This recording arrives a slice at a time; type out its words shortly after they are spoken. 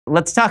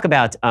Let's talk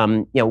about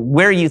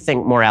where you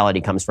think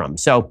morality comes from.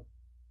 So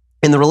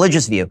in the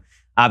religious view,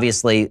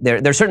 obviously,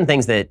 there are certain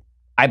things that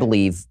I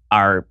believe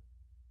are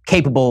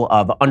capable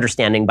of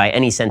understanding by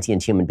any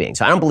sentient human being.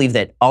 So I don't believe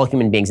that all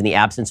human beings in the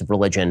absence of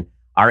religion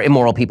are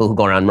immoral people who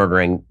go around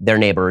murdering their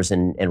neighbors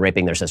and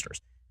raping their sisters.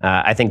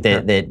 I think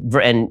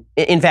and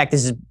in fact,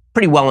 this is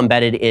pretty well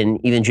embedded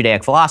in even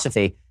Judaic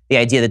philosophy, the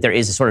idea that there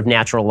is a sort of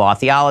natural law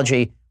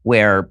theology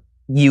where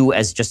you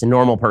as just a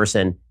normal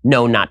person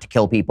know not to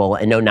kill people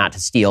and know not to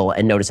steal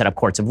and know to set up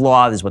courts of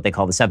law. This is what they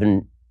call the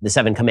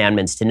seven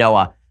commandments to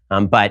Noah.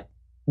 But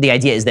the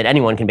idea is that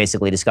anyone can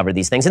basically discover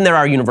these things. And there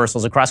are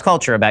universals across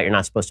culture about you're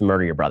not supposed to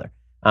murder your brother.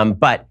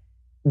 But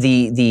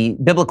the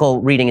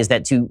biblical reading is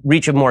that to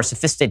reach a more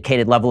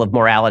sophisticated level of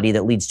morality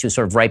that leads to a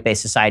sort of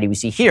right-based society we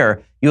see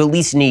here, you at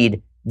least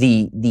need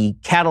the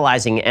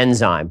catalyzing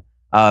enzyme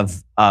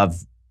of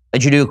a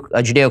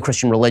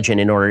Judeo-Christian religion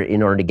in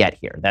order to get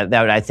here. That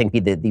would, I think, be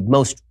the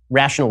most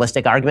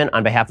rationalistic argument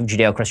on behalf of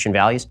Judeo-Christian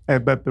values.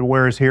 But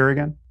where is here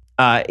again?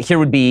 Here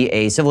would be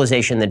a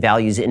civilization that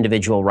values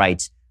individual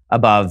rights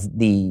above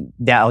the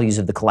values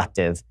of the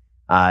collective,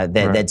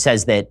 that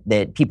says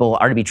that people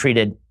are to be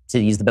treated, to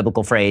use the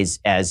biblical phrase,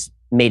 as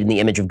made in the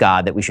image of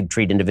God, that we should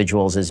treat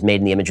individuals as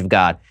made in the image of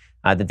God.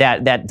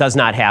 That does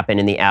not happen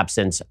in the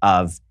absence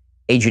of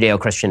a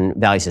Judeo-Christian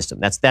value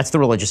system. That's the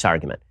religious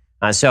argument.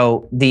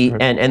 Although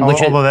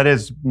that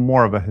is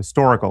more of a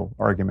historical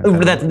argument.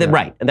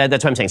 Right.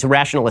 That's what I'm saying. It's a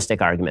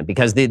rationalistic argument,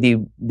 because the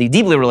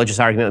deeply religious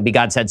argument would be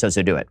God said so,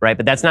 so do it. Right.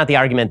 But that's not the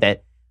argument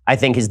that I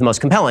think is the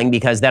most compelling,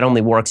 because that only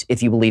works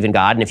if you believe in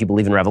God and if you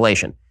believe in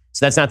revelation.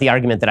 So that's not the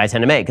argument that I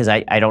tend to make, because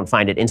I don't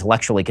find it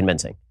intellectually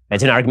convincing.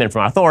 It's an argument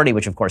from authority,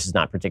 which of course is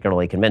not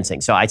particularly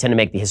convincing. So I tend to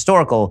make the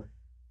historical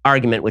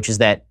argument, which is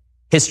that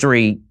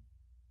history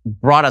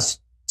brought us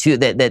to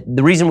that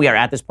the reason we are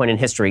at this point in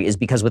history is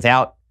because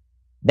without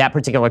that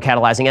particular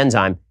catalyzing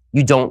enzyme,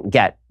 you don't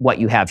get what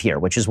you have here,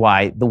 which is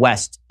why the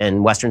West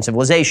and Western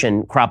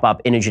civilization crop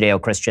up in a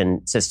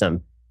Judeo-Christian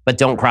system, but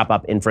don't crop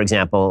up in, for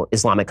example,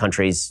 Islamic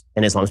countries,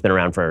 and Islam's been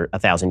around for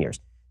 1,000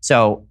 years.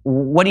 So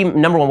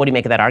number one, what do you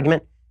make of that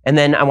argument? And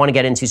then I want to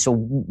get into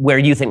where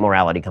you think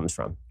morality comes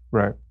from.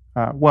 Right.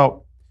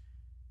 Well,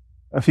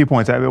 a few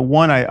points.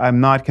 One, I'm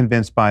not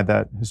convinced by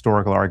that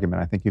historical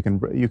argument. I think you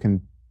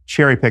can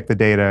cherry pick the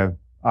data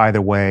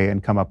either way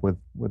and come up with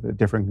a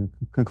different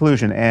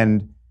conclusion.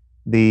 And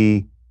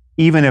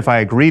even if I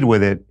agreed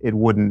with it, it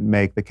wouldn't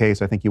make the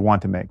case I think you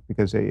want to make,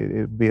 because it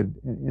would be an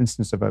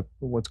instance of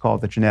what's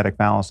called the genetic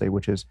fallacy,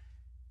 which is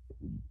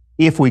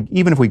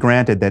even if we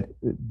granted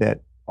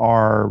that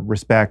our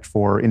respect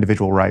for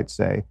individual rights,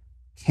 say,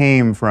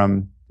 came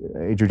from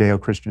a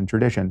Judeo-Christian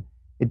tradition,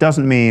 it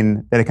doesn't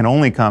mean that it can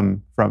only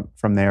come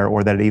from there,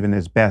 or that it even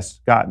is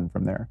best gotten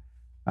from there.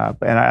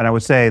 And I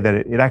would say that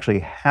it actually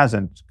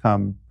hasn't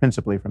come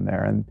principally from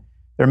there. And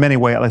there are many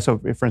ways. So,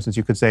 for instance,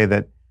 you could say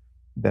that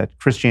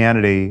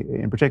Christianity,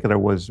 in particular,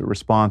 was in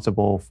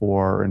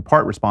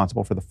part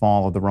responsible for the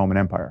fall of the Roman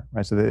Empire.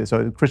 Right.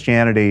 So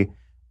Christianity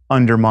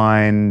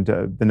undermined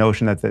the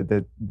notion that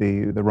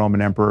the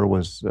Roman emperor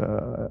was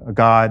a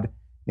god.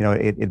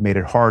 It made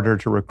it harder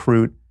to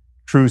recruit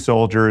true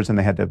soldiers, and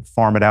they had to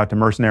farm it out to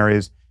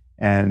mercenaries.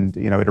 And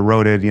it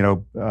eroded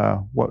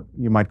what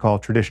you might call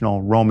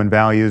traditional Roman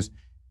values.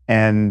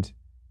 And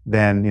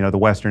then, the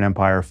Western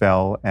Empire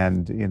fell,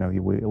 and,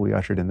 we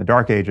ushered in the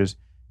Dark Ages.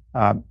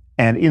 And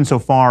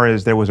insofar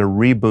as there was a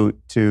reboot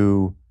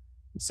to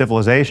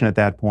civilization at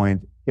that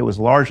point, it was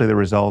largely the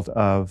result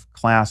of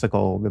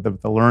the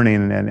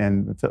learning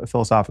and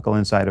philosophical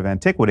insight of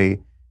antiquity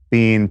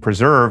being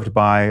preserved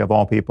by, of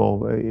all people,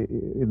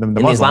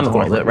 the Islamic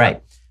world,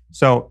 right?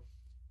 So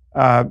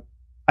I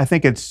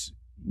think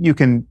you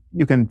can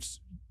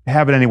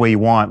have it any way you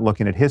want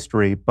looking at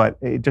history, but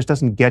it just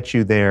doesn't get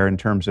you there in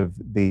terms of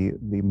the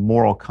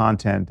moral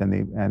content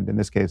and in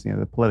this case,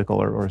 the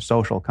political or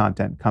social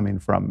content coming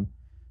from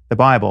the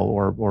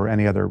Bible or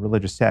any other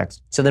religious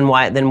text. So then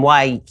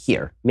why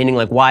here? Meaning,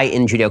 like, why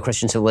in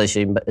Judeo-Christian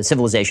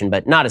civilization,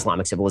 but not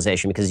Islamic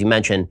civilization? Because you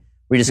mentioned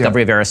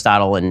rediscovery of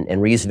Aristotle and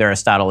reuse of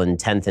Aristotle in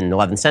 10th and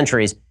 11th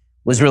centuries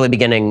was really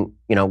beginning,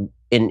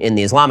 in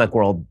the Islamic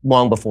world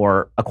long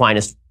before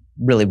Aquinas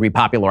really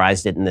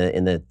repopularized it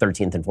in the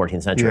 13th and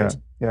 14th centuries.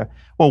 Yeah.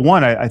 Well,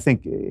 one, I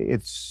think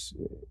it's,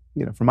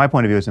 from my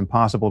point of view, it's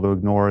impossible to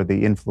ignore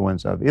the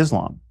influence of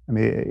Islam. I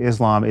mean,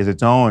 Islam is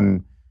its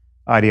own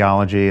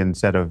ideology and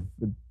set of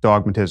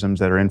dogmatisms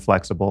that are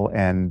inflexible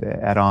and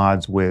at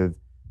odds with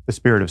the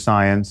spirit of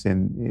science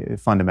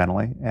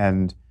fundamentally.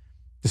 And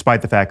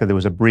despite the fact that there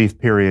was a brief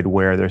period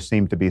where there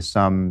seemed to be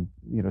some,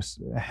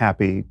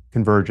 happy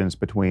convergence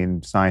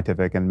between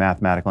scientific and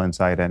mathematical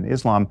insight and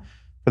Islam,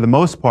 for the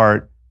most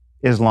part,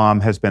 Islam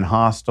has been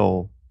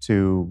hostile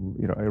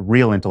to a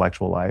real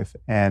intellectual life,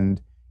 and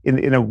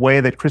in a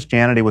way that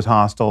Christianity was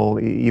hostile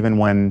even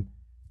when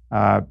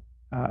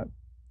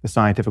the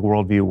scientific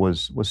worldview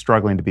was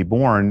struggling to be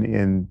born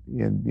in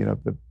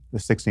the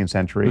 16th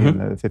century and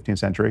the 15th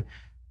century.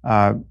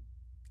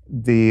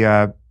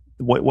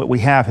 What we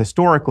have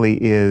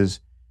historically is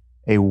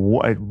a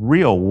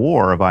real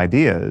war of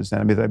ideas.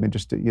 And I mean,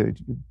 just it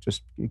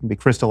can be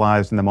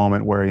crystallized in the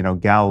moment where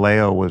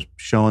Galileo was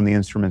shown the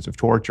instruments of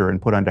torture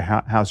and put under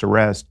house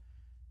arrest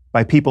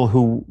by people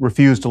who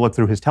refused to look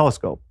through his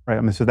telescope. Right?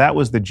 I mean, so that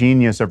was the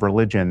genius of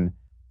religion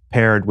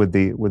paired with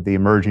the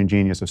emerging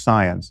genius of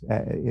science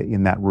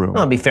in that room.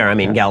 Well, to be fair, I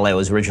mean, Galileo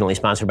was originally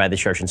sponsored by the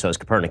church, and so is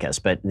Copernicus.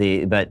 But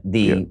there's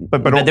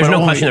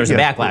no question there was a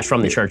backlash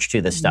from the church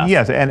to this stuff.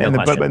 Yes, and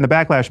the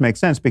backlash makes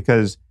sense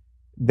because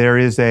there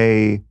is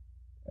a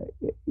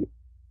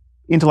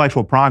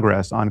intellectual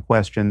progress on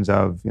questions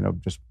of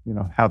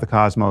how the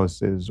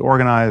cosmos is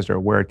organized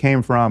or where it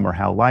came from or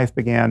how life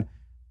began.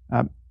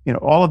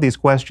 All of these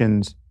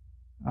questions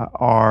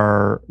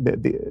are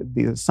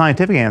the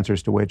scientific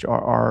answers to which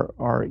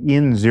are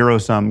in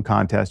zero-sum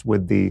contest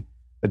with the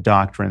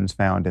doctrines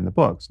found in the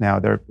books.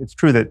 Now, it's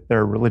true that there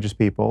are religious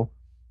people,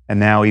 and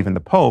now even the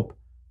Pope,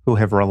 who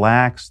have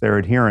relaxed their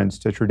adherence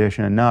to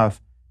tradition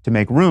enough to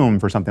make room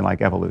for something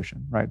like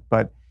evolution, right?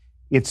 But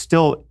it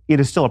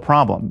is still a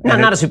problem.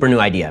 Not a super new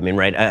idea. I mean,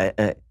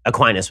 right?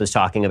 Aquinas was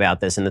talking about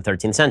this in the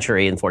 13th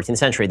century and 14th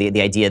century.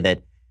 The idea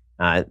that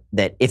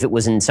if it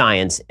was in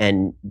science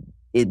and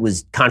it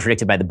was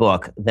contradicted by the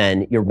book,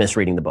 then you're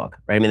misreading the book,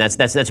 right? I mean,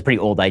 that's a pretty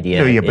old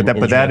idea.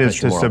 But that is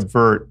to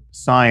subvert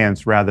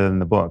science rather than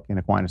the book in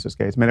Aquinas'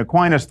 case. I mean,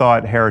 Aquinas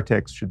thought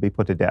heretics should be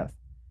put to death,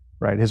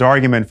 right? His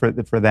argument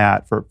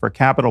for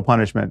capital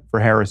punishment for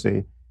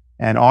heresy,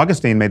 and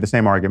Augustine made the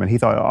same argument.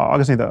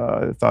 Augustine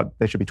thought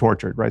they should be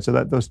tortured, right? So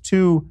that those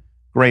two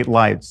great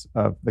lights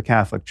of the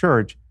Catholic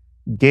Church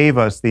gave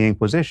us the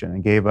Inquisition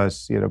and gave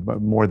us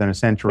more than a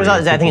century.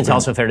 I think it's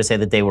also fair to say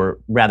that they were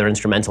rather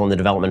instrumental in the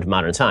development of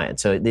modern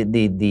science. So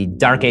the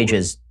Dark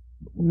Ages,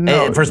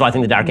 first of all, I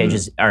think the Dark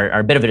Ages are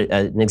a bit of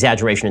an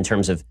exaggeration in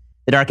terms of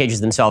the Dark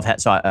Ages themselves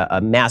saw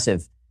a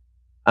massive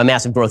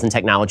growth in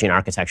technology and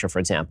architecture, for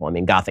example. I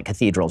mean, Gothic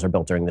cathedrals are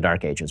built during the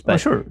Dark Ages.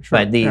 But,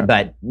 But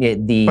the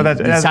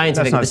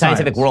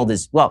scientific world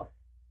is,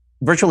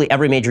 virtually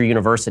every major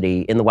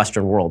university in the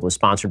Western world was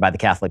sponsored by the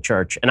Catholic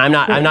Church. And I'm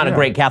not a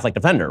great Catholic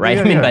defender,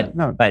 right?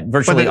 But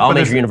virtually all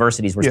major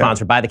universities were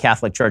sponsored by the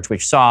Catholic Church,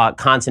 which saw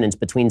consonance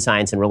between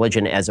science and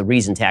religion as a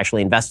reason to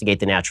actually investigate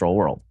the natural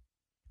world.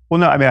 Well,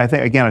 no, I mean, I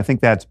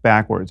think that's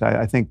backwards.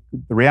 I think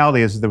the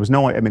reality is there was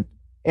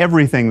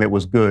everything that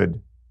was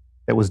good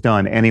that was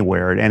done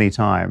anywhere at any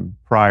time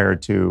prior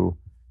to,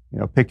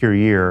 pick your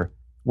year,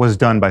 was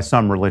done by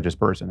some religious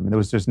person. I mean, there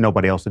was just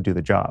nobody else to do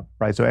the job,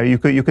 right? So you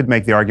could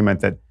make the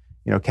argument that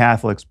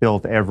Catholics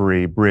built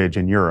every bridge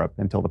in Europe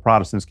until the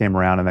Protestants came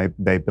around and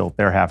they built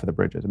their half of the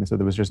bridges. I mean, so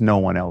there was just no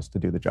one else to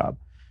do the job.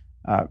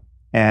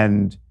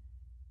 And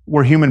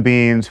we're human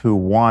beings who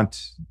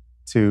want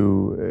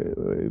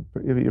to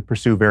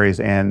pursue various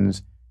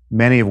ends,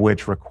 many of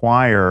which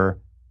require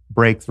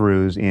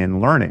breakthroughs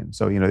in learning.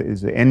 So,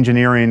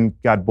 engineering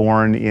got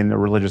born in a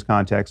religious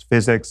context.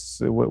 Physics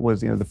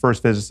was, the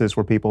first physicists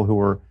were people who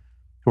were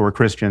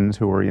Christians,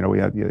 who were,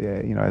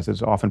 as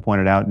is often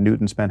pointed out,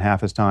 Newton spent half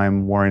his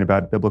time worrying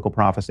about biblical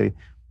prophecy.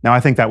 Now, I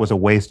think that was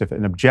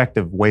an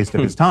objective waste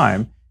of his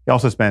time. He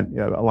also spent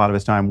a lot of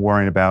his time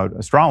worrying about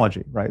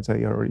astrology, right? So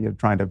you're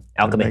trying to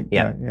alchemy,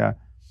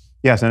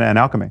 yes, and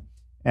alchemy,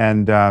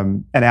 and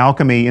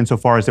alchemy,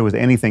 insofar as there was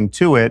anything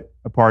to it,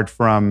 apart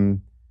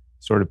from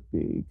sort of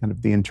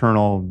the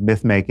internal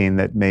myth-making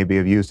that may be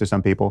of use to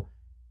some people,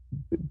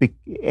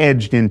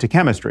 edged into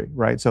chemistry,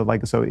 right? So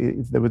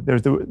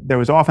there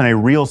was often a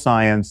real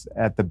science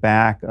at the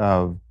back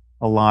of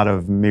a lot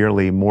of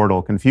merely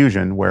mortal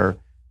confusion where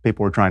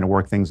people were trying to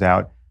work things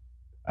out.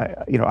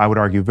 I would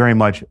argue very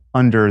much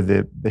under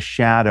the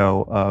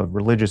shadow of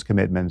religious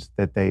commitments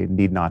that they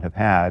need not have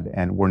had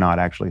and were not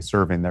actually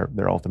serving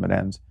their ultimate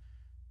ends.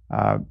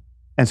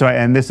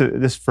 And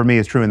this for me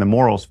is true in the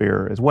moral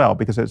sphere as well,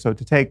 because this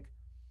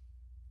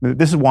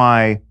is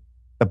why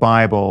the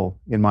Bible,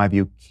 in my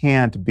view,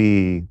 can't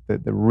be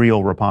the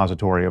real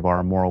repository of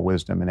our moral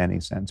wisdom in any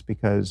sense,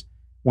 because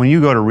when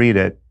you go to read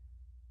it,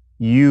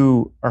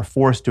 you are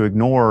forced to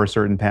ignore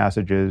certain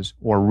passages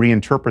or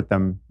reinterpret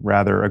them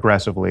rather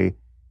aggressively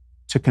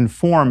to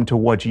conform to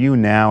what you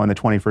now in the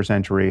 21st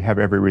century have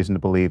every reason to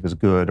believe is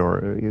good or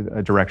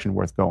a direction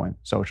worth going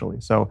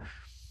socially. So,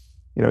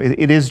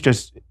 it is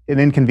just an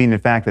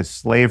inconvenient fact that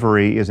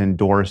slavery is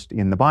endorsed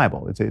in the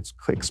Bible. It's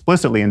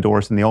explicitly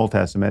endorsed in the Old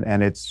Testament,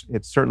 and it's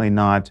certainly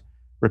not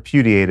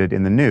repudiated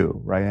in the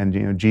New, right?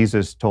 And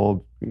Jesus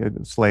told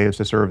slaves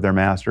to serve their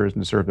masters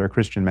and to serve their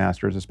Christian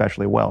masters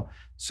especially well.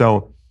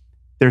 So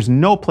there's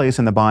no place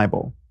in the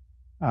Bible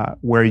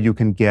where you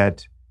can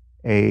get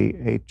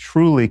a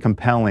truly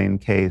compelling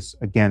case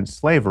against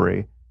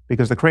slavery,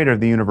 because the creator of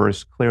the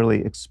universe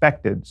clearly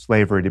expected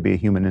slavery to be a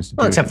human institution.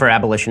 Well, except for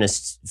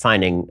abolitionists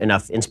finding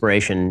enough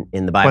inspiration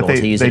in the Bible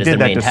to use it as their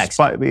main text.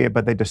 But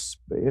they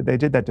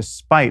did that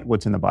despite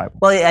what's in the Bible.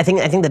 Well, I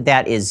think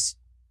that is,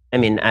 I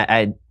mean,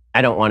 I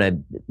don't want to,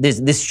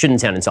 this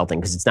shouldn't sound insulting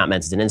because it's not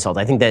meant as an insult.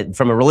 I think that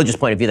from a religious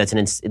point of view, that's a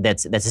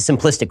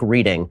simplistic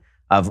reading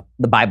of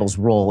the Bible's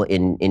role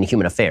in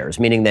human affairs,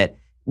 meaning that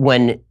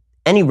when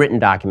any written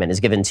document is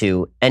given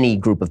to any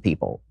group of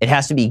people, it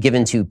has to be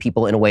given to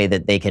people in a way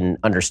that they can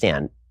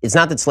understand. It's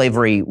not that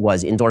slavery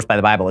was endorsed by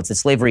the Bible. It's that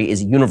slavery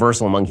is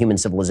universal among human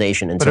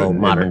civilization until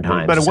modern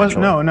times. But it was,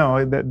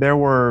 no. There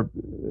are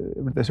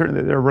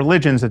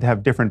religions that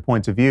have different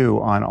points of view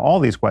on all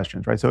these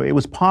questions, right? So it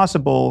was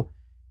possible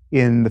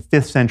in the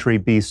 5th century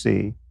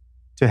BC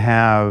to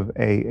have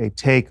a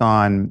take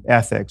on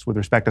ethics with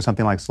respect to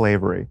something like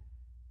slavery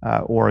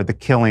or the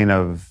killing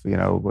of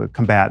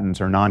combatants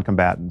or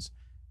non-combatants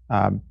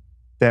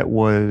that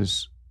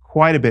was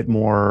quite a bit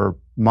more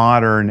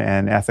modern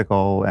and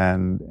ethical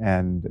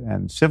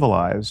and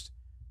civilized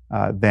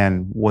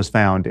than is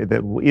found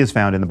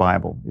in the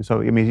Bible.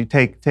 So I mean,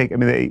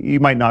 you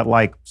might not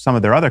like some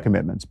of their other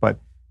commitments, but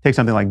take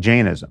something like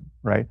Jainism,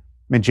 right?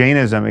 I mean,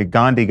 Jainism,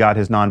 Gandhi got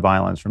his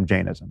nonviolence from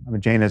Jainism. I mean,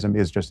 Jainism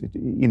is just,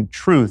 in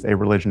truth, a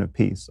religion of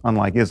peace,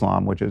 unlike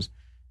Islam, which is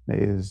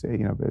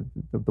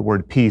the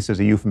word peace is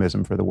a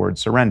euphemism for the word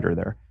surrender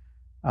there,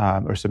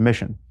 or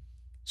submission.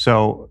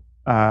 So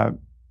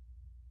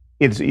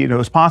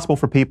it's possible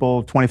for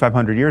people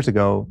 2,500 years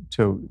ago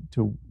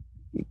to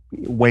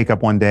wake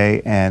up one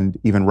day and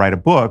even write a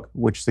book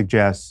which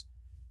suggests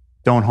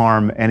don't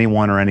harm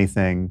anyone or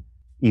anything,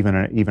 even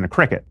a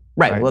cricket.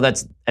 Right. Well,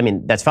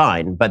 that's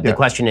fine. But the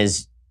question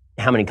is,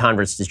 how many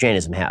converts does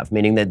Jainism have?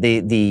 Meaning that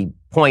the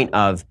point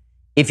of,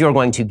 if you're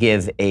going to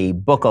give a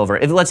book over,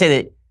 let's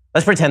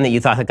pretend that you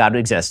thought that God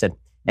existed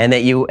and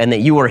that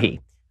you were He,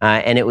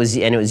 and it was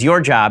your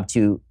job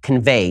to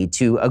convey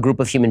to a group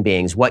of human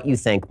beings what you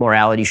think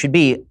morality should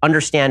be,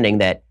 understanding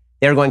that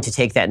they're going to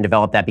take that and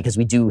develop that because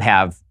we do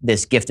have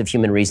this gift of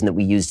human reason that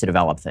we use to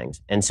develop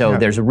things. And so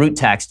there's a root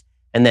text,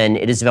 and then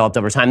it is developed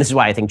over time. This is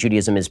why I think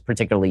Judaism is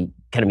particularly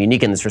kind of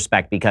unique in this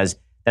respect, because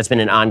that's been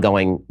an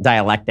ongoing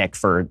dialectic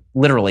for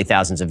literally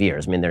thousands of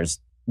years. I mean, there's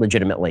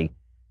legitimately,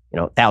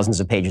 thousands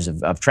of pages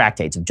of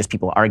tractates of just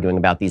people arguing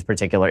about these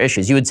particular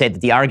issues. You would say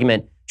that the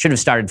argument should have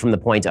started from the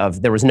point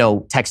of there was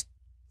no text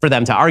for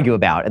them to argue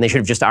about, and they should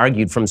have just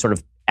argued from sort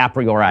of a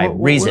priori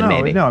reason,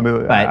 maybe. No, I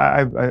mean,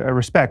 I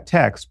respect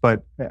text,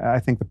 but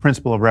I think the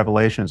principle of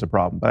revelation is a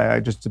problem.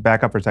 But just to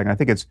back up for a second, I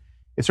think it's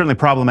certainly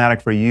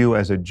problematic for you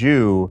as a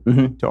Jew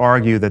to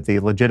argue that the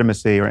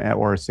legitimacy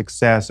or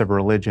success of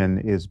religion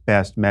is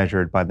best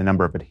measured by the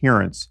number of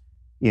adherents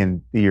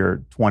in the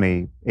year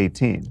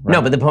 2018. Right?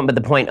 No, but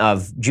the point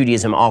of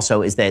Judaism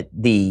also is that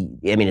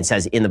it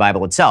says in the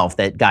Bible itself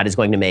that God is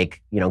going to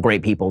make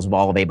great peoples of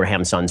all of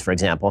Abraham's sons, for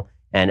example.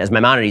 And as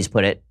Maimonides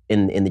put it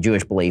in the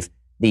Jewish belief,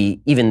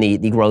 even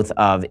the growth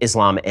of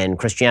Islam and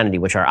Christianity,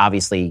 which are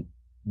obviously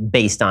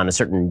based on a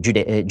certain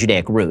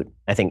Judaic root.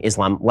 I think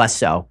Islam less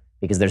so,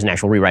 because there's an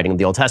actual rewriting of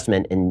the Old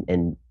Testament, and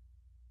the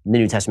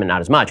New Testament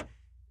not as much.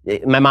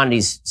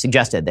 Maimonides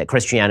suggested that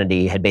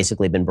Christianity had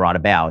basically been brought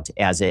about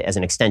as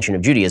an extension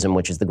of Judaism,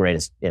 which is the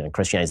greatest,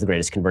 Christianity is the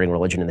greatest converting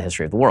religion in the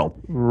history of the world.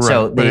 Right.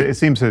 So but it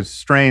seems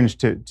strange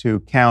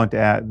to count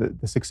at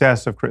the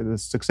success in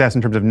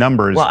terms of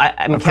numbers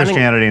of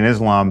Christianity and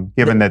Islam,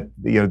 given that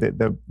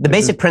the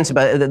basic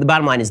principle. The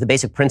bottom line is the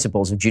basic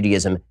principles of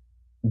Judaism.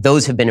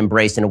 Those have been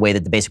embraced in a way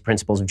that the basic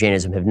principles of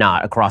Jainism have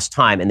not across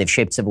time, and they've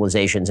shaped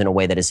civilizations in a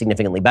way that is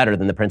significantly better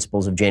than the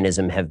principles of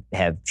Jainism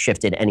have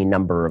shifted any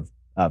number of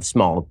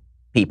small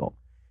people,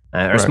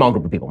 or a small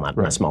group of people,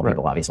 not small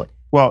people, obviously.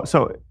 Well,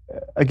 so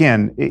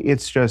again,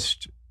 it's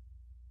just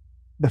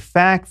the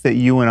fact that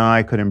you and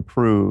I could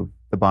improve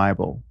the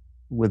Bible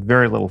with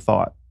very little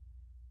thought,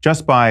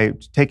 just by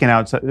taking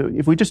out,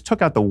 if we just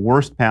took out the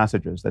worst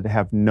passages that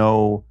have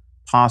no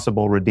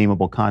possible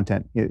redeemable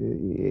content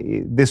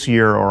this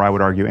year, or I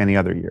would argue any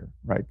other year,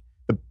 right?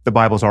 The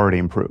Bible's already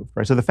improved,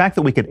 right? So the fact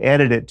that we could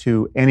edit it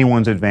to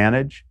anyone's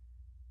advantage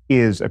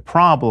is a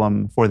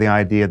problem for the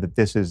idea that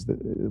this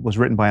was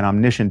written by an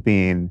omniscient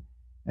being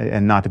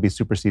and not to be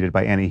superseded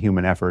by any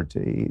human effort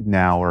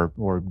now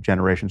or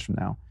generations from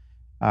now.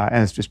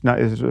 And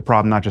it's a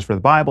problem not just for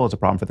the Bible, it's a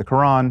problem for the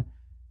Quran.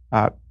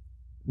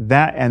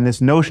 And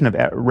this notion of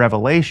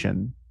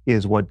revelation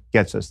is what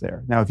gets us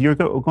there. Now, if you're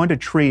going to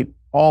treat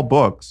all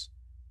books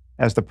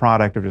as the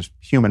product of just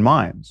human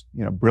minds,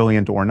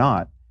 brilliant or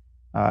not,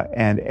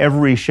 and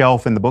every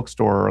shelf in the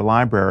bookstore or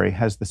library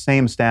has the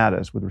same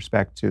status with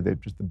respect to the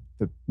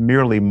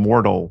merely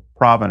mortal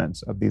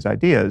provenance of these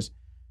ideas,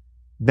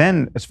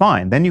 then it's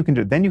fine. Then you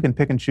can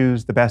pick and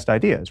choose the best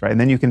ideas, right?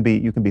 And then you can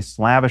be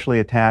slavishly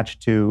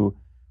attached to,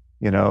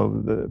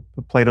 the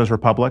Plato's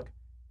Republic,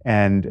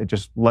 and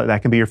that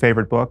can be your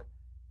favorite book.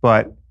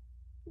 But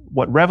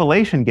what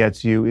Revelation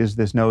gets you is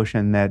this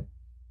notion that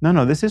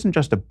no, this isn't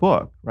just a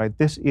book, right?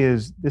 This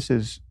is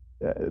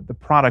the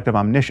product of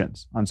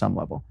omniscience on some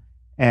level.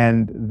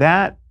 And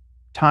that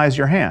ties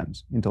your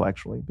hands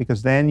intellectually,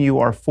 because then you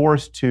are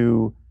forced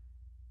to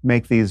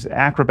make these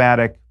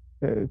acrobatic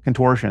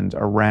contortions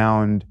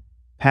around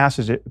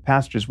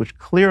passages which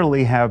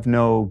clearly have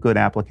no good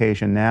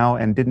application now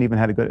and didn't even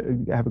have a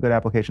good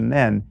application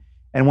then.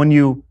 And when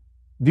you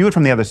view it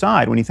from the other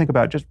side, when you think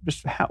about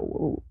just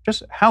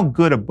how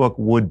good a book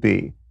would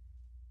be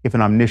if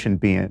an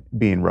omniscient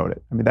being wrote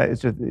it, I mean, that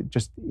is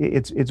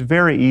it's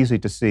very easy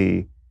to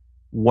see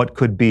what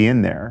could be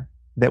in there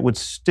that would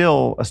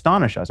still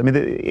astonish us. I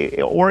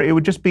mean, or it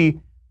would just be,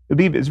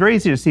 it's very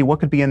easy to see what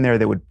could be in there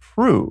that would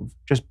prove,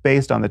 just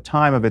based on the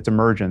time of its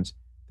emergence,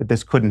 that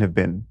this couldn't have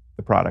been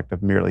the product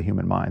of merely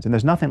human minds. And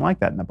there's nothing like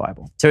that in the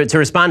Bible. To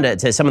respond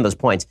to some of those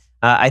points,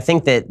 I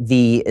think that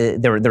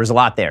there's a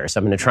lot there, so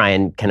I'm going to try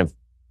and kind of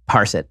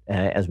parse it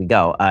as we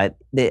go.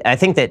 I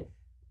think that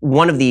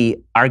one of the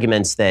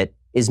arguments that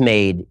is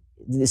made,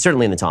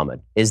 certainly in the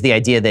Talmud, is the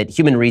idea that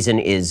human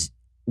reason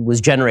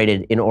was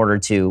generated in order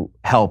to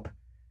help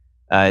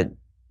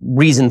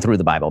reason through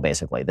the Bible,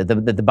 basically.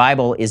 That the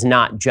Bible is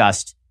not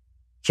just,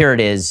 here it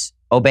is,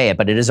 obey it,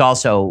 but it is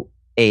also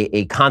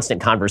a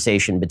constant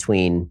conversation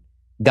between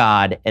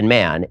God and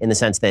man, in the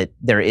sense that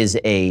there is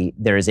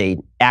a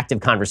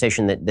active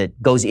conversation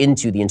that goes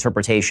into the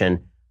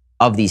interpretation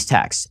of these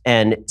texts.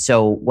 And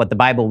so what the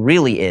Bible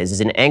really is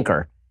an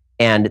anchor,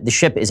 and the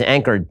ship is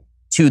anchored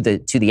to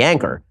the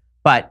anchor,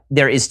 but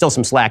there is still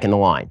some slack in the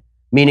line,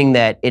 meaning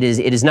that it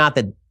is not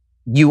that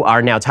you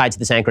are now tied to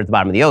this anchor at the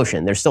bottom of the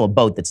ocean. There's still a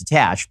boat that's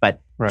attached, but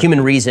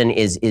human reason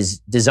is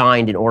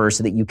designed in order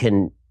so that you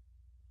can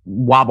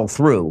wobble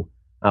through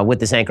with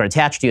this anchor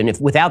attached to you. And if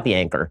without the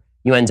anchor,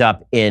 you end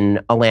up in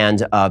a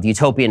land of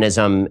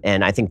utopianism,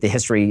 and I think the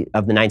history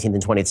of the 19th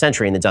and 20th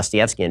century in the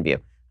Dostoevskian view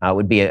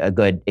would be a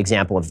good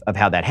example of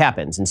how that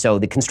happens. And so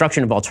the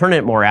construction of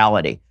alternate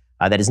morality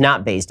that is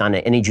not based on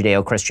any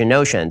Judeo-Christian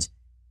notions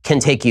can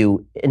take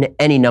you in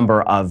any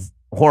number of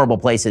horrible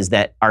places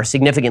that are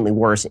significantly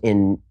worse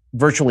in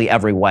virtually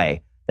every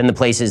way than the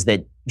places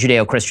that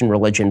Judeo-Christian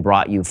religion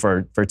brought you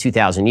for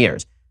 2,000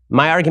 years.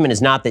 My argument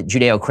is not that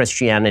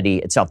Judeo-Christianity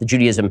itself, the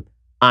Judaism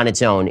on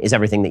its own, is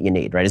everything that you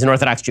need, right? As an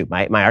Orthodox Jew,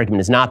 my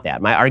argument is not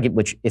that. My argument,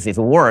 which if it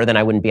were, then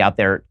I wouldn't be out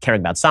there caring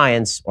about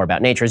science or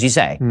about nature, as you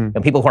say. You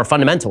know, people who are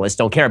fundamentalists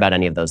don't care about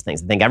any of those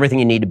things. They think everything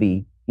you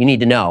need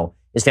to know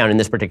is found in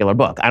this particular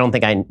book. I don't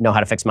think I know how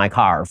to fix my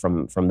car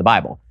from the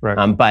Bible.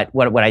 Right. But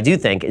what I do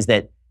think is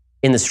that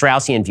in the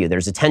Straussian view,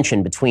 there's a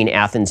tension between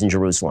Athens and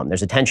Jerusalem.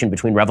 There's a tension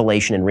between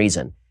revelation and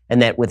reason.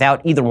 And that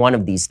without either one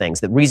of these things,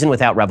 that reason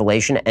without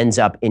revelation ends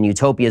up in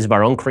utopias of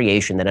our own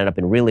creation that end up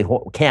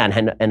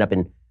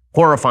in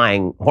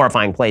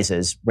horrifying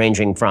places,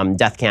 ranging from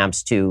death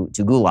camps to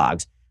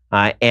gulags.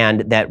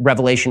 And that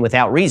revelation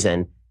without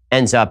reason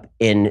ends up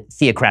in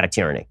theocratic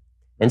tyranny.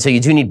 And so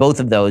you do need both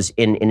of those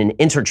in an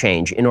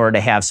interchange in order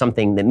to have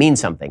something that means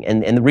something.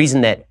 And the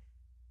reason that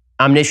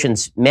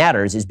omniscience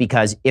matters is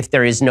because if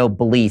there is no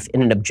belief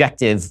in an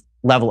objective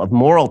level of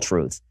moral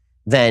truth,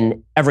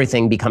 then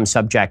everything becomes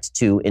subject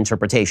to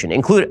interpretation,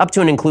 up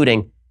to and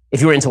including,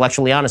 if you were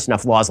intellectually honest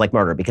enough, laws like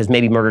murder, because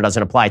maybe murder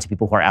doesn't apply to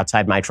people who are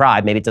outside my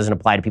tribe. Maybe it doesn't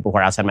apply to people who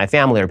are outside my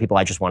family or people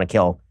I just want to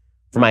kill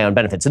for my own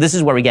benefit. So this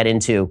is where we get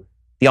into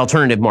the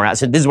alternative moral.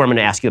 So this is where I'm going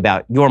to ask you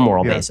about your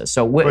moral basis.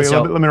 So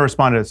let me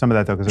respond to some of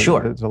that, though, because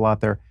there's a lot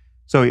there.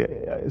 So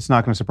it's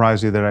not going to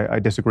surprise you that I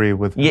disagree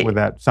with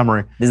that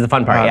summary. This is the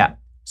fun part,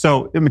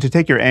 So to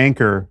take your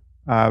anchor,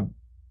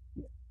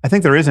 I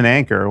think there is an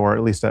anchor, or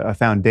at least a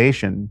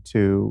foundation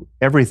to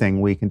everything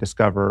we can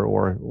discover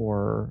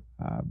or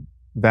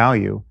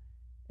value,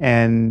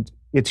 and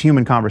it's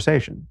human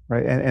conversation,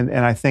 right?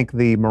 And I think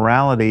the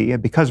morality,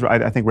 because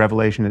I think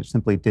revelation, it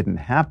simply didn't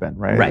happen,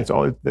 right?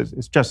 Right.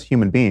 It's just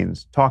human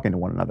beings talking to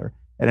one another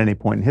at any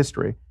point in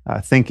history,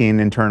 thinking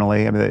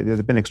internally. I mean,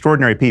 there's been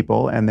extraordinary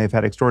people, and they've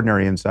had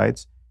extraordinary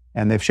insights,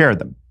 and they've shared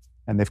them,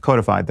 and they've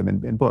codified them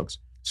in books.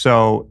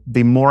 So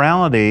the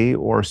morality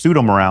or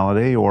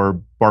pseudo-morality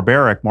or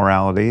barbaric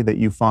morality that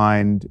you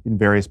find in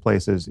various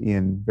places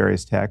in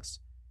various texts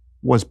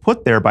was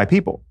put there by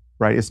people,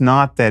 right? It's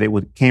not that it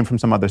came from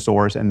some other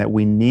source and that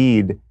we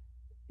need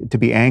to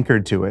be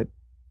anchored to it.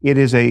 It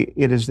is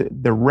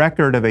the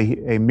record of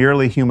a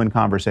merely human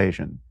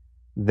conversation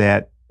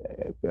that,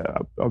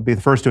 I'll be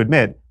the first to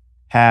admit,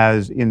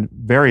 has in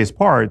various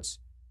parts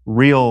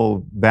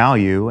real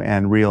value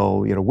and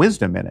real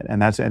wisdom in it,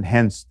 and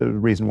hence the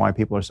reason why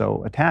people are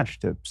so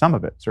attached to some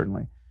of it,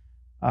 certainly.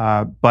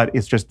 But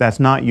it's just that's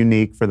not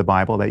unique for the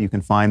Bible. That you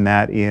can find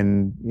that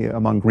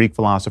among Greek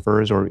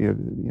philosophers or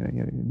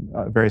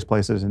various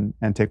places in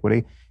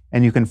antiquity,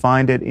 and you can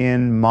find it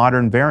in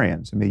modern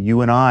variants. I mean,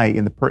 you and I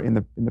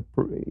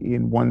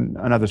in one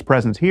another's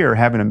presence here,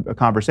 having a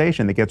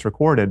conversation that gets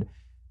recorded,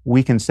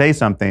 we can say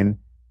something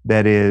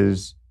that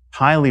is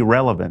highly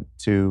relevant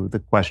to the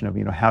question of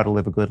how to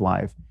live a good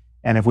life.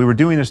 And if we were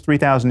doing this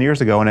 3,000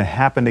 years ago and it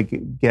happened to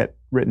get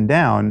written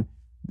down,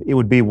 it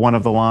would be one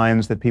of the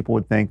lines that people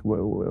would think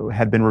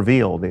had been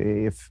revealed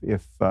if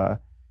they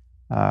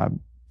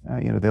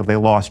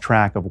lost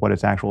track of what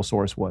its actual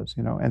source was.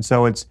 And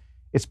so it's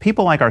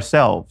people like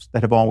ourselves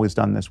that have always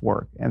done this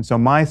work. And so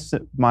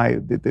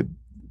the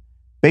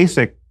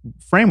basic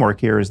framework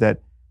here is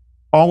that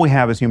all we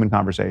have is human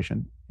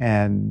conversation,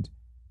 and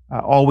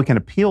all we can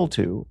appeal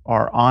to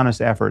are honest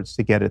efforts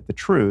to get at the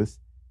truth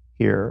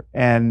here.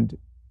 And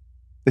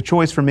the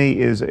choice for me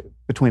is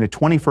between a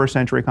 21st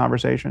century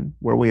conversation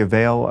where we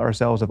avail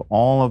ourselves of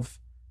all of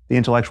the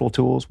intellectual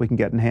tools we can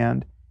get in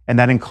hand, and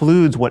that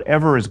includes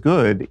whatever is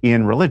good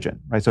in religion,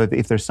 right? So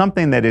if there's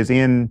something that is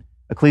in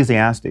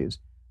Ecclesiastes,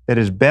 that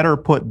is better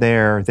put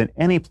there than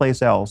any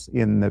place else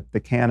in the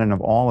canon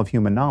of all of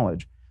human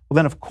knowledge, well,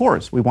 then of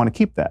course we want to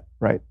keep that,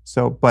 right?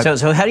 So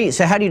how do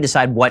you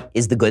decide what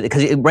is the good?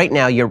 Because right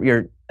now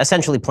you're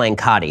essentially playing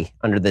Cotty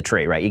under the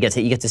tree, right? You get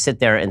to sit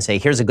there and say,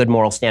 here's a good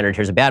moral standard,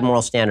 here's a bad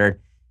moral standard,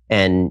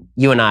 and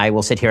you and I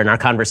will sit here and our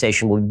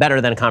conversation will be better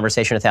than a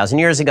conversation 1,000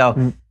 years ago.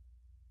 Mm-hmm.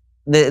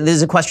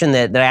 There's a question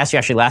that I asked you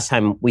actually last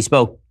time we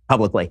spoke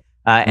publicly,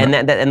 and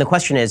the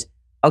question is,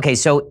 okay,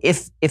 so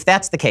if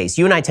that's the case,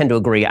 you and I tend to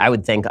agree, I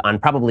would think, on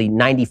probably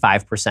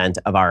 95%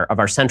 of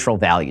our central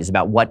values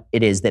about what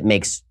it is that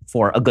makes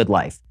for a good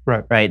life.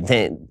 Right.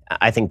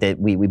 I think that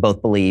we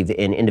both believe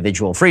in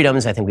individual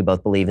freedoms. I think we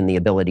both believe in the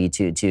ability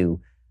to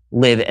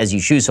live as you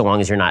choose, so long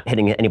as you're not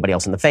hitting anybody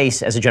else in the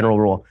face, as a general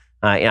rule.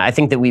 I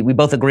think that we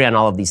both agree on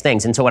all of these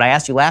things. And so what I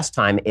asked you last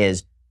time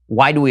is,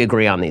 why do we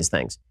agree on these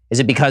things? Is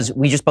it because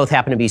we just both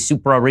happen to be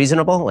super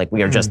reasonable? Like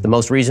we are just the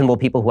most reasonable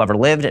people who ever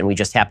lived, and we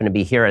just happen to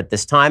be here at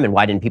this time, and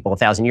why didn't people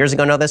 1,000 years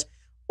ago know this?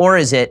 Or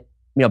is it,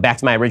 back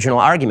to my original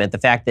argument, the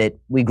fact that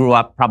we grew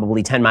up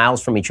probably 10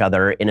 miles from each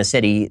other in a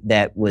city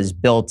that was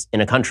built in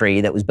a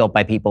country that was built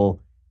by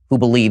people who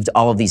believed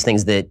all of these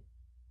things that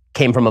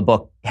came from a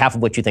book, half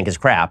of which you think is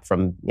crap,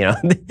 from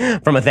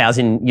from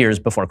 1,000 years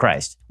before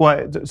Christ?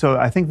 Well, so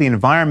I think the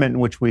environment in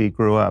which we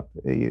grew up,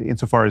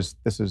 insofar as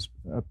this is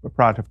a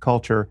product of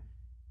culture,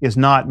 is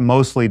not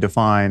mostly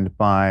defined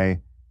by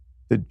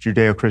the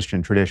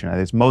Judeo-Christian tradition.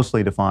 It's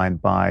mostly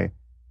defined by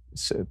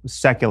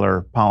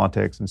secular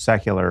politics and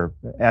secular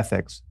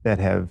ethics that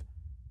have,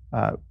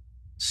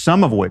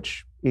 some of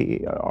which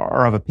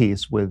are of a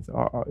piece with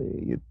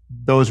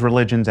those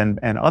religions and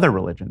other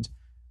religions.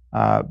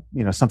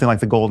 Something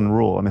like the Golden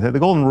Rule. I mean, the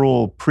Golden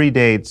Rule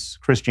predates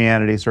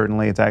Christianity,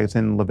 certainly. It's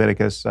in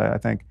Leviticus, I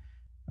think.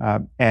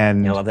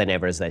 And you love thy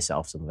neighbor as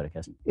thyself, in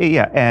Leviticus.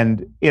 Yeah,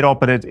 and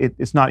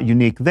it's not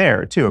unique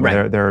there too. I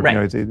mean,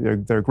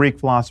 there are Greek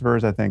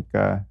philosophers. I think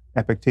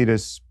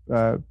Epictetus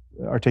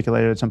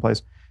articulated it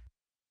someplace.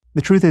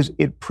 The truth is,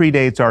 it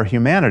predates our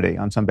humanity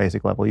on some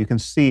basic level. You can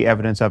see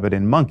evidence of it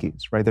in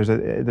monkeys, right? There's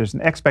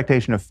an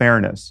expectation of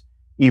fairness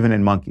even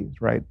in monkeys,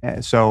 right?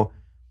 So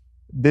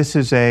this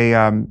is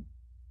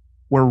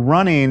we're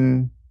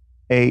running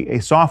a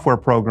software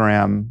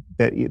program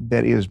that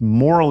is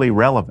morally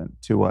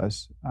relevant to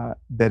us,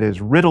 that is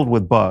riddled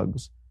with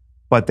bugs,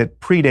 but that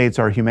predates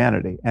our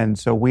humanity. And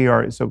so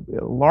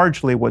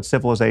largely what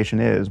civilization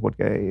is, what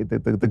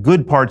the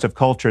good parts of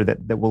culture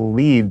that will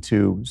lead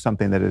to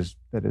something that is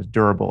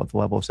durable at the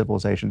level of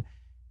civilization,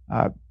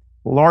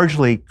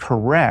 largely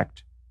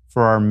correct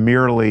for our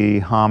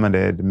merely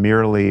hominid,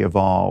 merely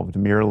evolved,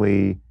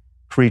 merely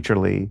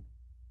creaturely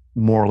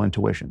moral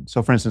intuition.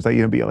 So for instance,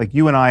 like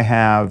you and I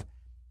have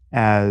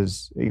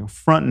as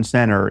front and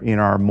center in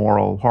our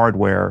moral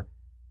hardware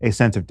a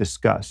sense of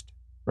disgust,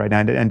 right?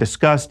 And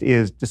disgust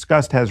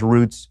has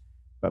roots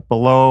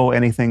below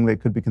anything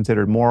that could be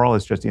considered moral.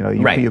 It's just, you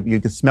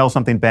can smell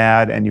something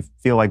bad and you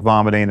feel like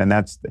vomiting, and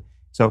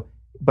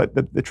but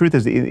the truth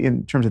is,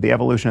 in terms of the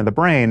evolution of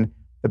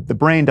the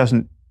brain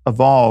doesn't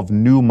evolve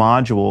new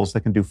modules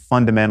that can do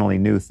fundamentally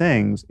new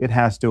things. It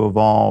has to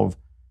evolve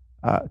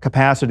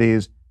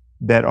capacities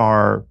that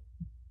are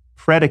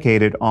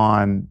predicated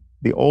on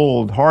the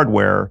old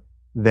hardware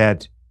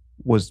that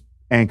was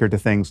anchored to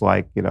things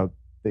like, I'm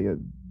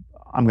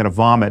going to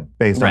vomit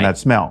based on that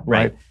smell,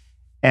 right?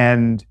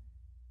 And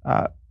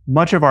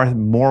much of our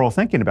moral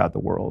thinking about the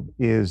world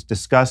is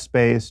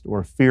disgust-based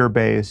or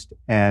fear-based,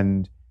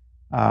 and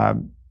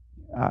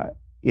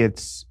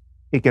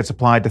it gets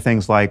applied to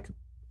things like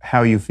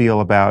how you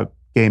feel about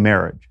gay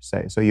marriage,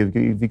 say. So if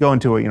you go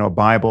into a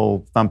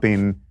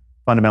Bible-thumping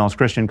fundamentalist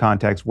Christian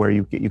context where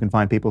you can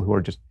find people who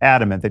are just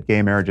adamant that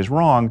gay marriage is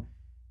wrong,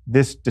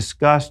 this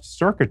disgust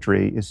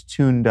circuitry is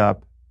tuned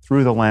up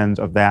through the lens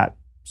of that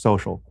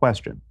social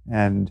question.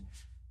 And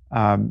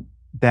so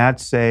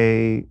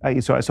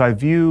I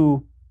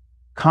view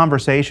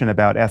conversation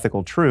about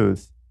ethical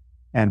truth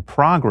and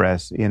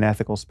progress in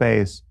ethical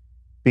space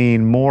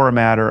being more a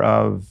matter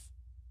of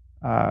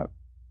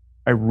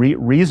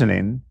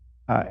reasoning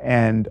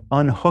and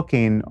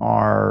unhooking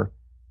our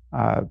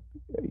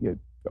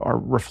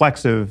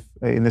reflexive,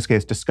 in this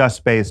case,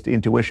 disgust-based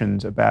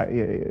intuitions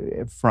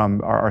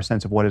from our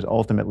sense of what is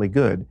ultimately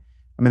good.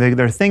 I mean,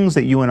 there are things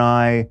that you and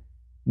I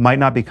might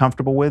not be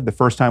comfortable with the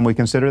first time we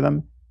consider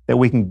them, that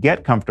we can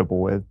get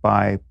comfortable with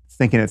by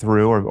thinking it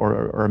through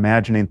or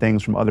imagining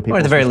things from other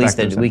people's perspectives. Or at the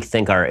very least that we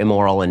think are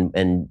immoral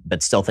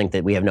but still think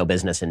that we have no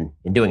business in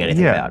doing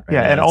anything about. Right?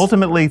 Yeah, and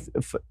ultimately,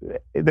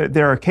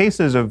 there are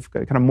cases of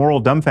kind of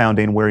moral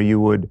dumbfounding where you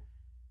would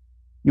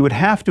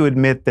have to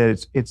admit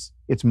that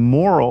it's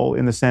moral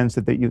in the sense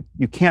that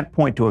you can't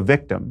point to a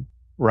victim,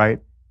 right?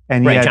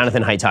 And yet,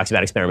 Jonathan Haidt talks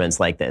about experiments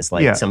like this,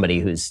 like somebody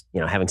who's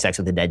having sex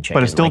with a dead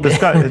chicken. But it still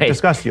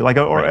disgusts you.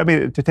 I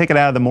mean, to take it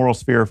out of the moral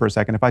sphere for a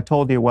second, if I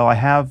told you, well, I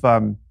have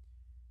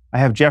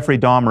Jeffrey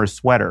Dahmer's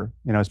sweater,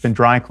 it's been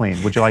dry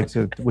cleaned. Would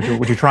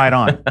you try it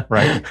on,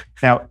 right?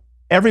 Now,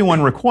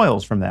 everyone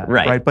recoils from that,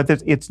 right? But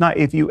it's not.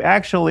 If you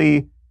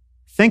actually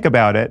think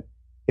about it,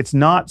 it's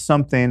not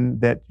something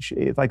that,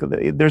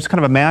 there's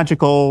kind of a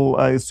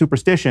magical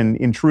superstition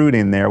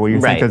intruding there where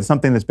you think that it's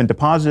something that's been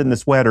deposited in the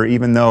sweater,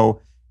 even though,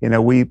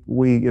 we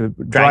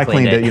dry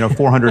cleaned it,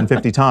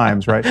 450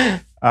 times, right?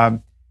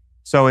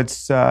 So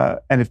it's,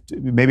 and if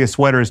maybe a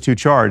sweater is too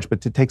charged,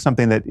 but to take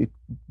something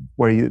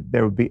where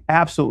there would be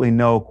absolutely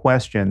no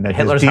question that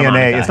Hitler's his DNA,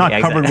 harmonica. it's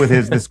not covered with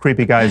this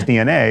creepy guy's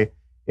DNA.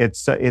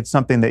 It's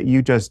something that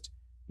you just,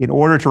 in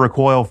order to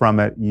recoil from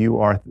it, you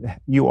are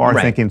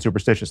thinking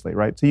superstitiously,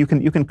 right? So you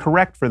can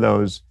correct for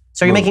those.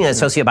 So you're making a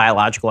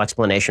sociobiological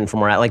explanation for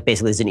morality, like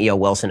basically it's an E.O.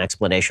 Wilson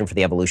explanation for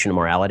the evolution of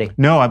morality?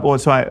 No,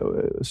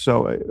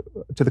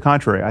 to the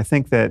contrary, I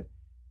think that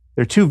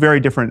there are two very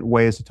different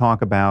ways to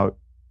talk about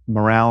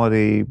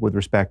morality with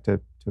respect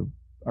to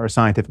our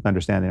scientific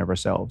understanding of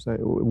ourselves.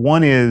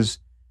 One is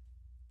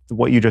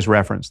what you just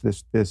referenced,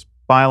 this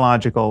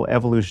biological,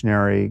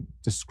 evolutionary,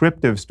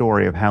 descriptive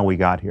story of how we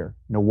got here.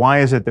 Why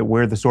is it that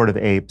we're the sort of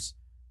apes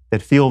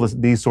that feel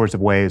these sorts of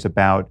ways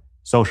about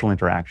social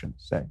interactions,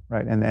 say,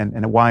 right?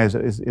 And why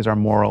is our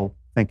moral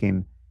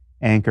thinking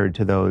anchored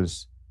to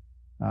those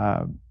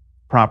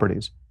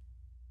properties?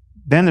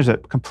 Then there's a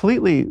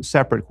completely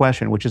separate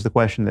question, which is the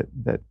question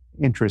that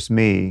interests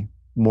me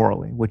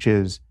morally, which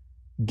is,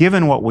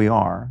 given what we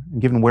are,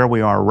 and given where we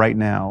are right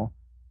now,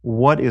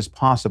 what is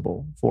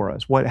possible for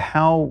us?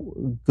 How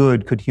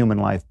good could human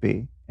life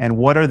be? And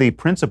what are the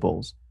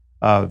principles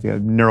of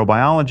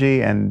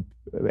neurobiology and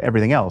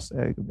everything else,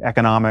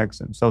 economics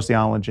and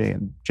sociology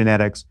and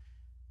genetics,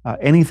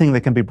 anything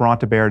that can be brought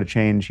to bear to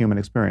change human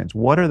experience?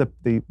 What are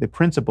the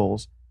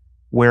principles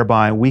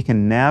whereby we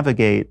can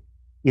navigate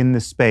in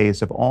the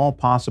space of all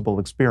possible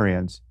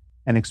experience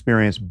and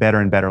experience better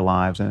and better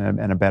lives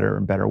and a better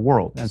and better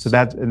world? And so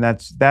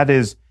that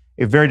is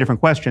a very different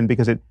question,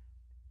 because it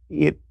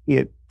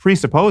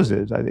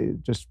presupposes,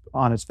 just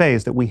on its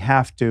face, that we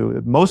have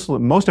to,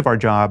 most of our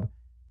job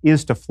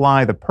is to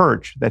fly the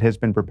perch that has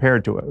been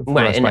prepared to us.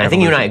 Right, and I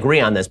think you and I agree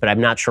on this, but I'm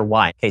not sure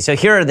why. Okay, so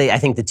here are I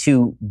think the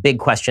two big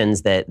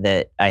questions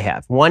that I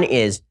have. One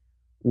is,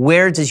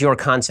 where does your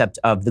concept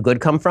of the good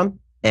come from,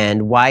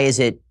 and why is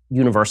it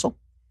universal?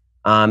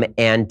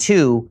 And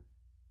two,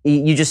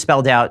 you just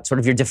spelled out sort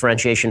of your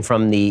differentiation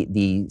from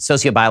the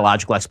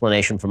sociobiological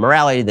explanation for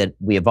morality, that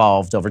we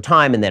evolved over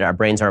time and that our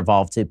brains are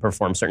evolved to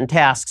perform certain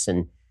tasks,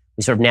 and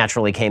we sort of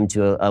naturally came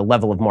to a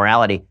level of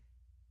morality.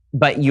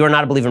 But you're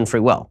not a believer in free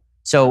will.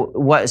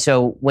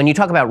 So when you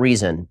talk about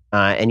reason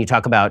and you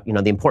talk about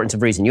the importance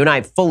of reason, you and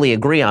I fully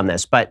agree on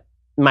this. But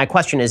my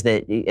question is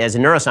that, as a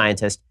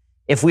neuroscientist,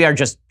 if we are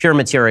just pure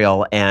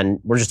material and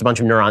we're just a bunch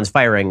of neurons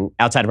firing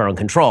outside of our own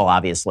control,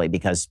 obviously,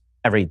 because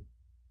every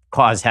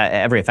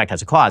effect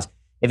has a cause.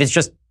 If it's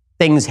just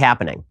things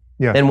happening,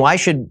 then why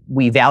should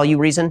we value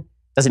reason?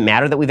 Does it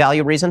matter that we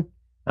value reason?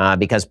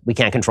 Because we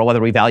can't control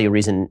whether we value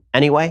reason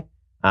anyway.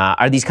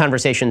 Are these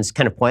conversations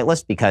kind of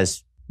pointless?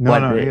 Because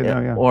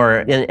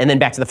and then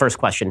back to the first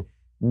question: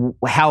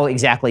 how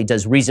exactly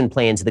does reason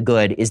play into the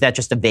good? Is that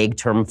just a vague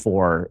term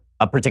for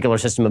a particular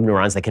system of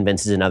neurons that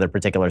convinces another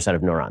particular set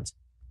of neurons?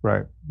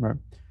 Right.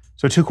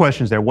 So two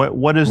questions there.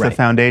 What is the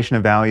foundation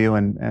of value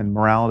and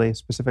morality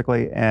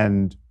specifically,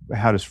 and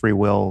how does free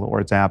will or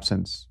its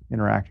absence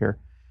interact here?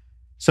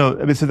 So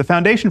the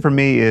foundation for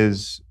me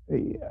is,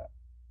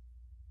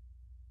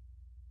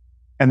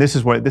 and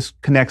this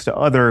connects to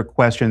other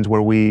questions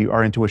where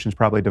our intuitions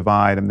probably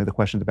divide. I mean, the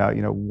questions about,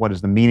 what is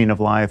the meaning of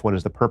life? What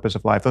is the purpose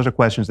of life? Those are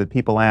questions that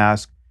people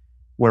ask,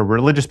 where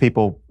religious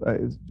people,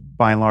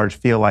 by and large,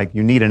 feel like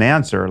you need an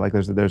answer, like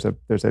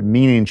there's a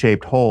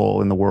meaning-shaped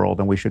hole in the world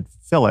and we should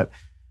fill it.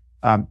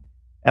 And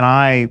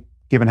I,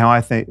 given how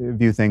I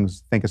view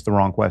things, think it's the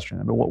wrong question.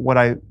 I mean, what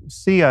I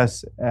see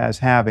us as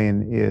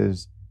having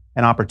is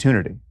an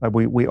opportunity.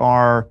 We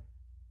are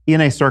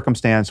in a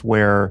circumstance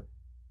where,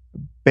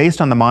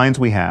 based on the minds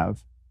we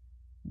have,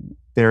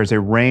 there's a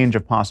range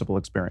of possible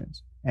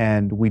experience.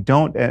 And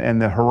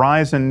and the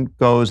horizon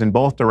goes in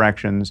both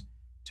directions,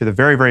 to the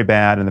very, very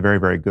bad and the very,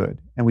 very good.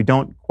 And we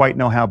don't quite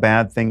know how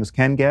bad things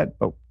can get,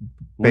 but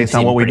based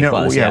on what we know,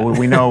 close,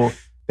 we know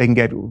they can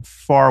get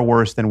far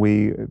worse than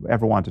we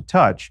ever want to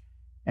touch.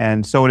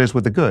 And so it is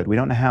with the good. We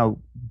don't know how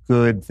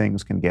good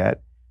things can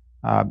get,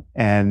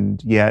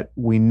 and yet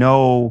we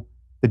know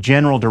the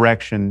general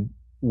direction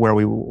where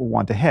we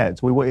want to head.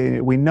 So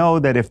we know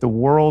that if the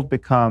world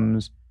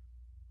becomes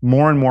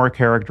more and more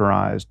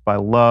characterized by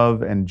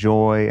love and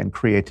joy and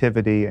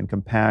creativity and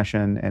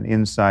compassion and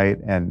insight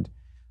and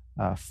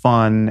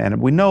fun,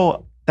 and we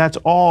know that's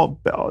all,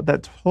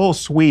 that whole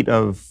suite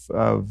of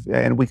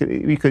and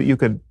you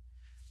could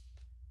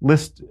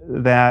list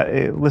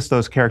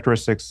those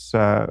characteristics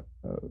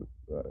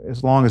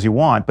as long as you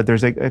want, but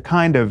there's a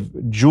kind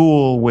of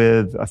jewel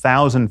with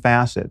 1,000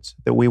 facets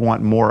that we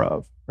want more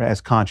of, right,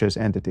 as conscious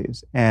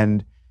entities.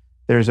 And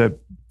there's a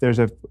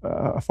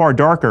far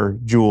darker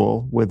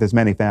jewel with as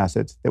many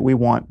facets that we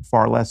want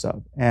far less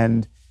of.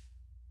 And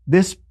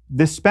this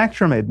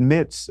spectrum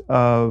admits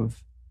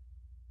of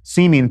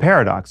seeming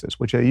paradoxes,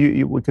 which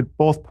we could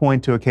both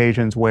point to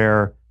occasions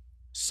where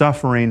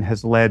suffering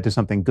has led to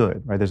something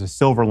good, right? There's a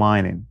silver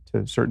lining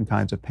to certain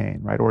kinds of pain,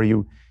 right? Or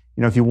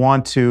if you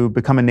want to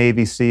become a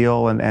Navy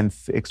SEAL and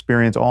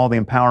experience all the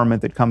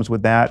empowerment that comes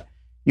with that,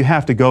 you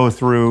have to go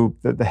through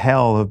the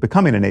hell of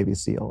becoming a Navy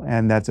SEAL,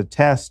 and that's a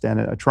test and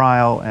a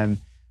trial, and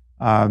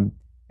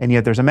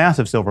yet there's a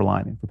massive silver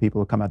lining for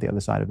people who come out the other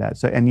side of that.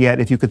 So, and yet,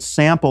 if you could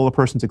sample a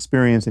person's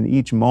experience in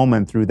each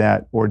moment through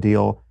that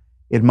ordeal,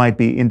 it might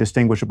be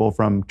indistinguishable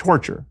from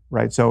torture,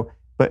 right? So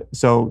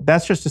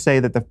that's just to say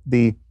that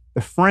the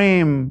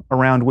frame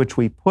around which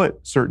we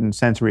put certain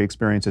sensory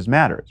experiences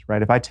matters,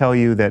 right? If I tell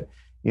you that,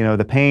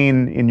 the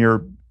pain in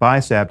your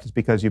bicep is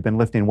because you've been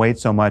lifting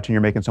weights so much and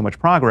you're making so much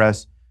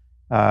progress,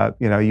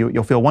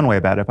 you'll feel one way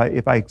about it.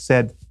 If I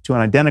said to an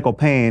identical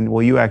pain,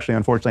 well, you actually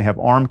unfortunately have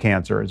arm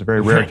cancer. It's a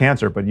very rare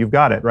cancer, but you've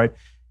got it, right?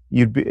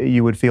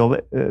 You would feel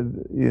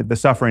the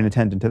suffering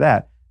attendant to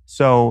that.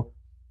 So,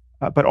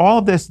 but all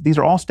of these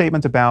are all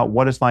statements about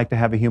what it's like to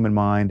have a human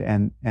mind.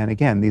 And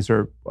again,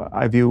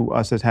 I view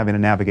us as having a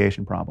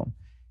navigation problem.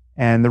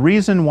 And the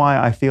reason why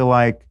I feel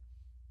like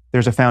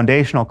there's a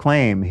foundational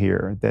claim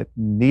here that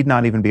need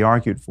not even be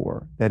argued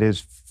for, that is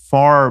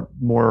far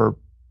more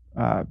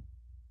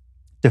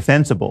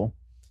defensible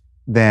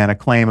than a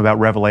claim about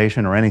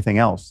revelation or anything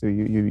else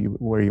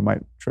where you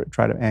might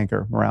try to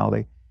anchor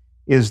morality,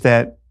 is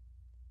that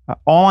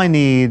all I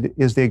need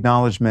is the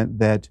acknowledgement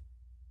that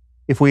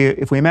if we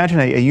imagine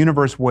a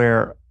universe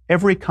where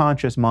every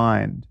conscious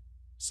mind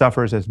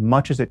suffers as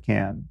much as it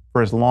can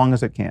for as long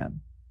as it can,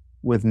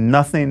 with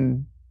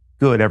nothing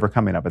good ever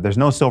coming of it, there's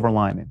no silver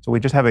lining. So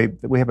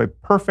we have a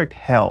perfect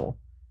hell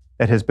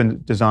that has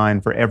been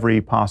designed for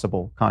every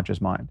possible conscious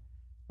mind,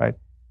 right?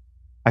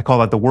 I call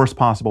that the worst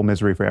possible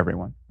misery for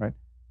everyone, right?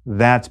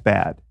 That's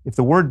bad. If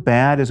the word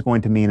bad is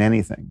going to mean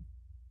anything,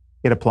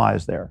 it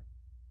applies there,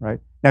 right?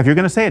 Now, if you're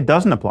going to say it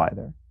doesn't apply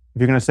there, if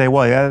you're going to say,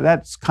 well, yeah,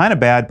 that's kind of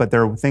bad, but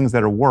there are things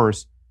that are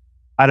worse,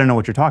 I don't know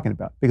what you're talking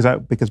about.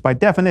 Because by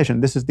definition,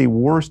 this is the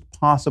worst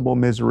possible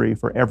misery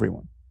for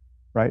everyone,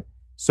 right?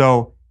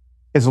 So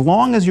as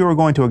long as you are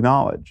going to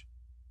acknowledge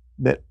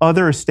that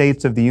other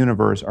states of the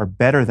universe are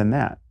better than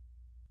that,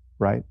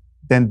 right?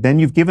 Then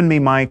you've given me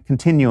my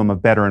continuum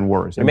of better and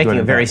worse. You're making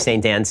a very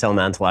St. Anselm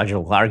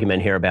ontological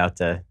argument here about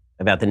the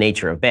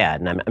nature of bad,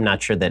 and I'm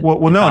not sure that. Well,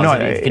 no.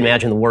 If you can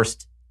imagine the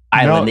worst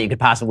island that you could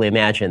possibly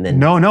imagine, then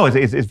no,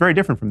 it's very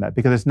different from that,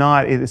 because it's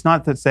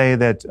not to say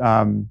that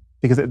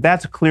because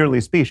that's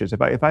clearly specious.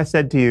 If I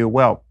said to you,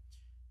 well,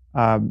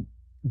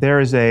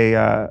 there's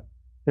a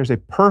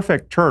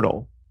perfect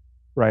turtle.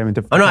 Right. I mean,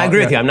 I agree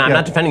with you. I'm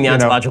not defending the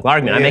ontological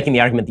argument. I'm making the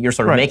argument that you're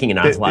sort of making an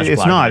ontological argument.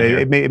 It's not.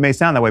 It may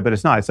sound that way, but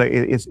it's not. It's like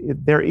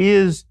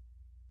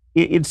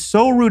it's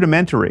so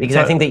rudimentary. Because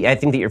I think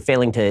that you're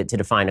failing to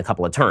define a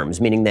couple of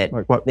terms, meaning that.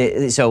 Like what?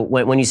 So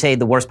when you say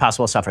the worst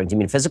possible suffering, do you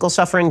mean physical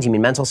suffering? Do you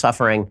mean mental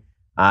suffering?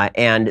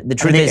 And the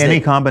truth is any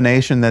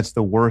combination that's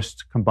the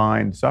worst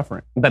combined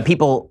suffering. But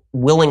people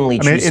willingly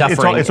choose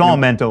suffering. It's all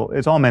mental.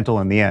 It's all mental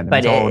in the end.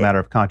 But it's all a matter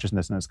of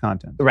consciousness and its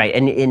content. Right.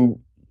 And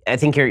I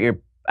think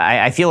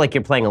I feel like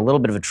you're playing a little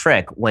bit of a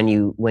trick when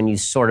you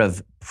sort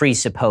of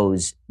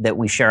presuppose that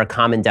we share a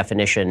common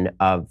definition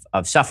of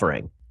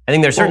suffering. I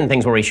think there's certain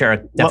things where we share a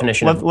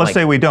definition of. Let's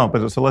say we don't,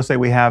 but so let's say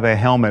we have a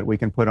helmet we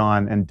can put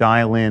on and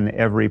dial in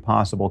every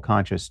possible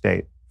conscious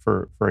state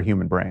for a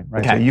human brain,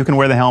 right? Okay. So you can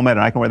wear the helmet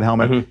and I can wear the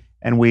helmet,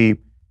 and we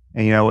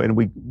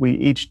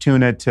each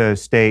tune it to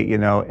state,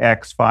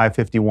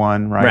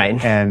 X551, right?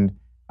 Right. And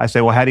I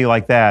say, well, how do you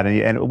like that?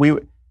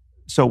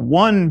 So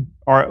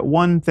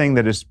one thing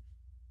that is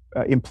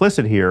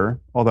implicit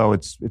here, although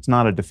it's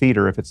not a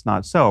defeater if it's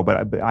not so,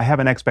 but I have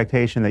an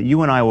expectation that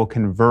you and I will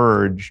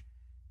converge,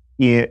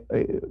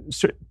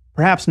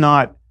 perhaps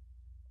not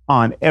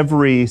on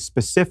every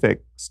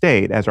specific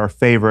state as our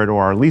favorite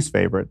or our least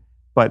favorite,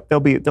 but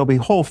there'll be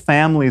whole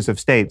families of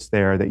states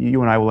there that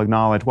you and I will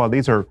acknowledge. Well,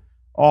 these are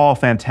all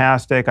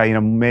fantastic.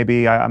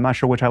 Maybe I'm not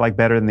sure which I like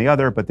better than the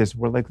other, but this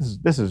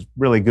is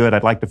really good.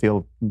 I'd like to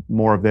feel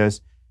more of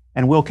this.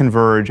 And we'll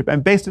converge.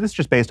 And this is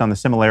just based on the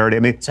similarity. I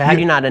mean, so how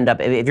do you not end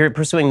up, if you're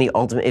pursuing the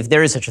ultimate, if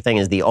there is such a thing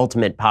as the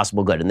ultimate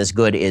possible good, and this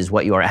good is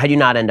what you are, how do you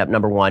not end up,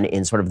 number one,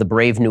 in sort of the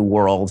brave new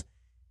world?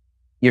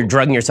 You're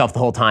drugging yourself the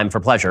whole time for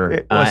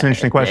pleasure. That's an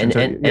interesting question.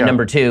 And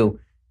number two,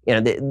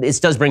 this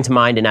does bring to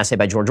mind an essay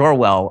by George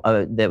Orwell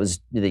that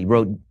he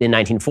wrote in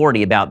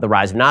 1940 about the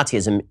rise of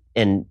Nazism.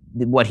 And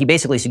what he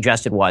basically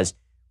suggested was,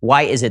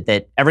 why is it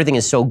that everything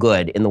is so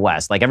good in the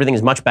West? Like everything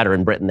is much better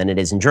in Britain than it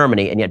is in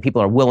Germany, and yet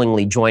people are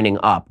willingly joining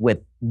up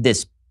with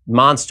this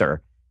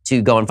monster to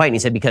go and fight. And he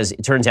said, because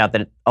it turns out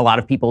that a lot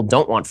of people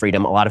don't want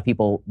freedom, a lot of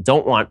people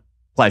don't want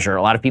pleasure,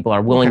 a lot of people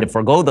are willing to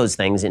forego those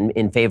things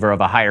in favor of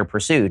a higher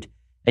pursuit.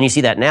 And you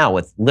see that now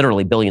with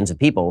literally billions of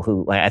people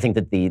who, I think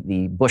that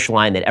the Bush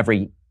line that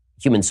every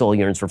human soul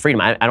yearns for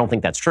freedom, I don't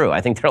think that's true. I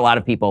think there are a lot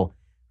of people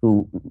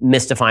who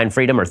misdefine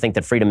freedom or think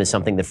that freedom is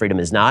something that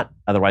freedom is not.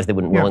 Otherwise, they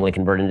wouldn't willingly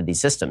convert into these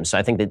systems. So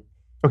I think that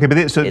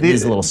it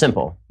is a little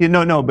simple.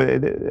 No,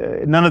 but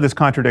none of this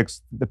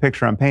contradicts the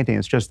picture I'm painting.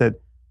 It's just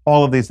that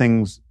all of these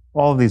things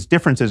all of these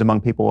differences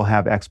among people will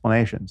have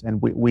explanations,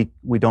 and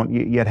we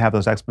don't yet have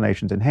those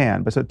explanations in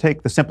hand. But so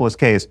take the simplest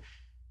case,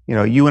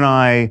 you and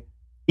I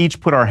each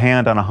put our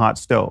hand on a hot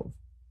stove,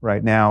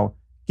 right? Now,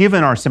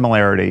 given our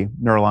similarity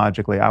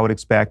neurologically, I would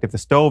expect if the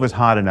stove is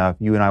hot enough,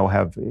 you and I will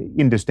have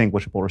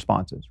indistinguishable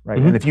responses, right?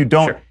 Mm-hmm. And if you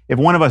don't, Sure. if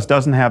one of us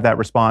doesn't have that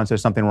response,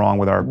 there's something wrong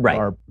with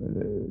our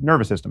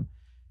nervous system.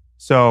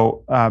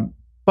 So,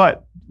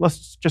 but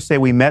let's just say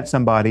we met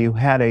somebody who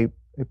had a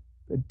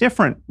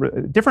different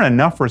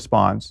enough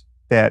response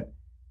that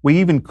we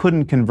even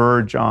couldn't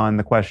converge on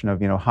the question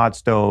of, hot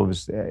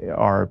stoves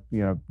are,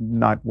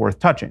 not worth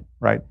touching,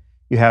 right?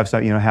 You have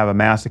a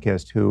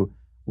masochist who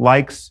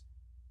likes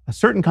a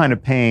certain kind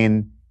of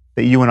pain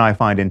that you and I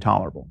find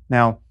intolerable.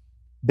 Now,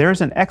 there's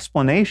an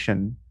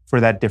explanation for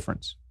that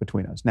difference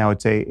between us. Now,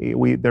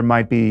 it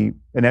might be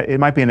an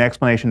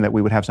explanation that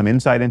we would have some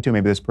insight into.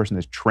 Maybe this person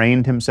has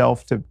trained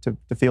himself to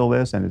feel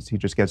this, and he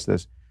just gets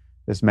this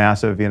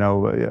massive,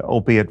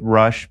 opiate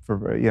rush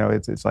for,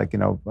 it's like,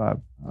 in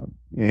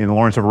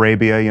Lawrence of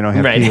Arabia,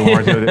 Right.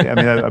 Lawrence, I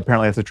mean,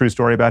 apparently that's a true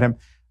story about him.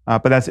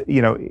 But that's,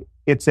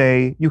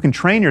 you can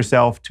train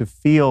yourself to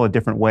feel a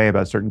different way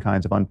about certain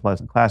kinds of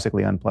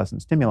classically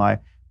unpleasant stimuli.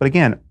 But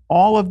again,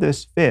 all of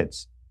this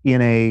fits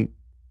in a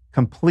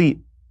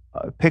complete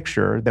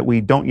picture that we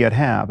don't yet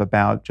have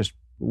about just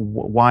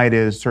why it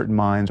is certain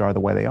minds are the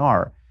way they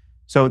are.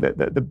 So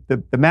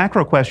the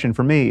macro question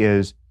for me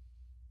is,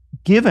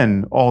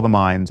 given all the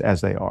minds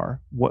as they are,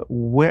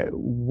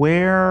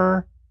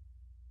 where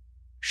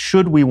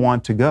should we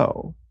want to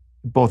go,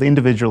 both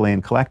individually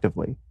and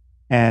collectively?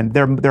 And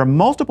there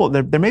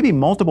may be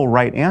multiple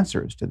right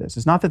answers to this.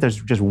 It's not that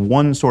there's just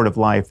one sort of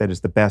life that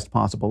is the best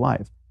possible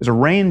life. There's a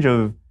range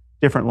of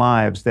different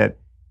lives that,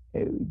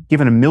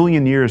 given 1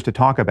 million years to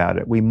talk about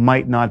it, we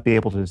might not be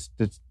able to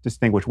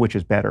distinguish which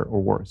is better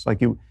or worse.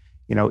 Like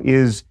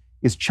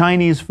is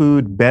Chinese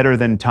food better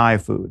than Thai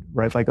food,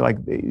 right? Like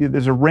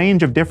there's a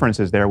range of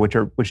differences there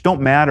which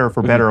don't matter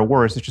for better or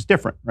worse. It's just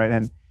different,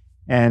 right?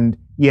 And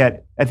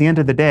yet at the end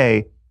of the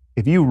day,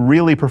 if you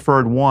really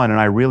preferred one and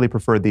I really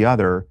preferred the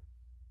other,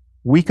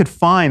 we could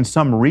find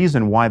some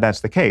reason why that's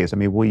the case. I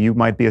mean, you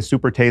might be a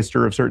super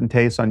taster of certain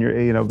tastes on your,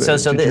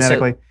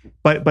 genetically.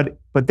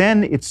 But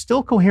then it's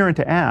still coherent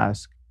to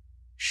ask: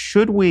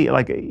 should we,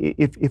 like,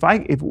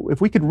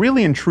 if we could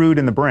really intrude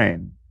in the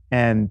brain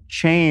and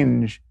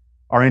change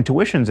our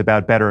intuitions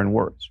about better and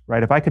worse,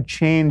 right? If I could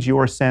change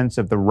your sense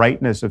of the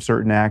rightness of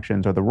certain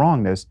actions or the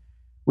wrongness,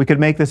 we could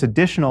make this we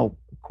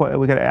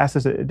could ask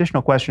this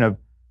additional question of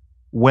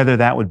whether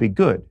that would be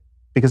good.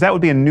 Because that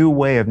would be a new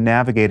way of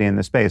navigating in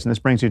the space. And this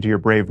brings you to your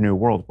Brave New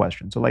World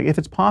question. So, like, if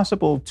it's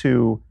possible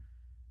to,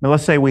 now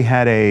let's say we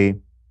had a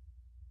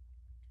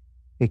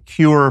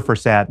cure for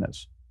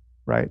sadness,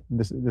 right?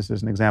 This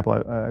is an example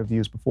I've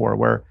used before,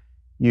 where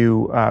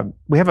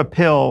we have a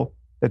pill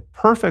that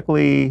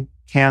perfectly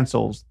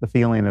cancels the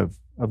feeling of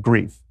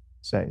grief,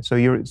 say.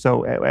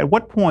 So at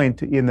what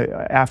point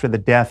after the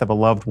death of a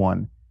loved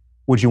one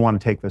would you want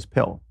to take this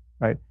pill,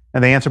 right?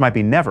 And the answer might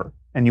be never,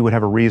 and you would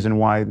have a reason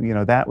why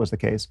that was the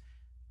case.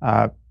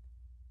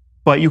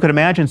 But you could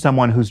imagine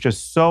someone who's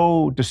just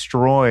so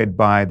destroyed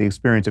by the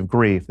experience of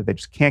grief that they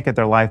just can't get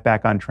their life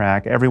back on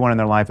track. Everyone in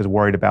their life is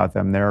worried about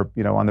them. They're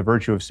on the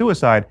verge of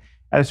suicide.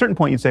 At a certain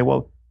point, you'd say,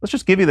 well, let's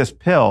just give you this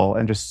pill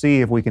and just see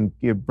if we can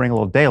bring a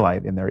little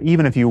daylight in there,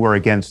 even if you were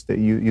against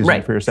using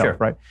it for yourself, sure.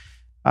 right?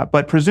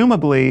 But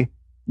presumably,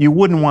 you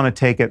wouldn't want to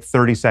take it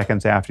 30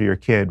 seconds after your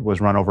kid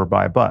was run over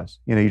by a bus.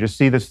 You just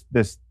see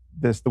the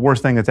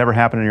worst thing that's ever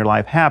happened in your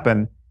life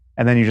happen,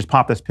 and then you just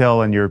pop this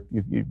pill and you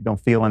don't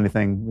feel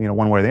anything,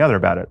 one way or the other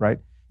about it, right?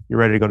 You're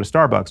ready to go to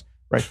Starbucks,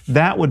 right?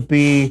 That would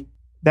be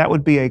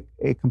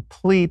a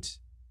complete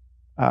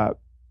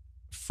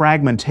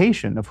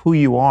fragmentation of who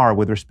you are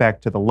with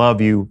respect to the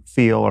love you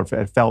feel or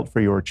felt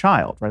for your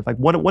child, right? Like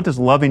what does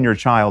loving your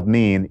child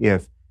mean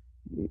if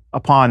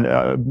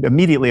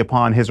immediately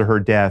upon his or her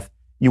death,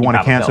 you want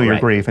to cancel your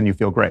grief and you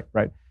feel great,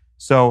 right?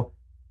 So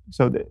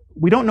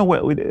we don't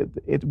know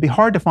it'd be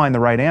hard to find the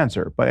right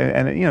answer, but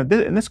and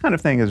this kind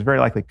of thing is very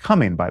likely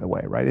coming, by the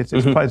way, right?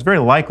 It's very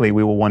likely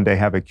we will one day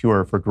have a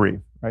cure for grief,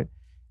 right?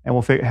 And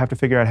we'll have to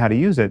figure out how to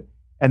use it,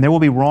 and there will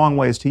be wrong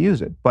ways to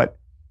use it. But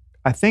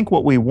I think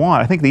what we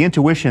want, I think the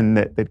intuition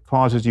that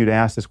causes you to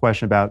ask this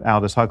question about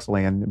Aldous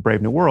Huxley and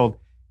Brave New World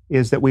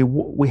is that we're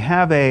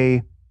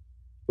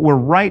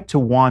right to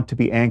want to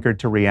be anchored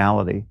to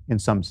reality in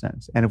some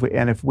sense, and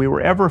if we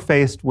were ever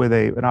faced with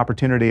an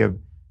opportunity of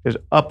just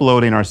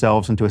uploading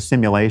ourselves into a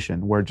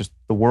simulation where just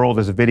the world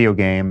is a video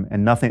game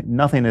and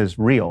nothing is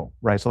real,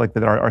 right? So like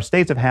that our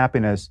states of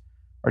happiness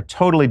are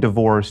totally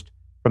divorced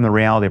from the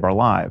reality of our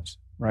lives,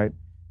 right?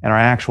 And our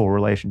actual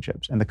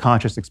relationships and the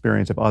conscious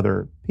experience of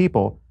other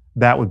people,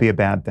 that would be a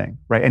bad thing,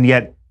 right? And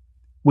yet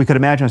we could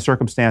imagine a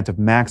circumstance of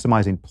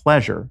maximizing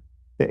pleasure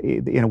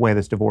in a way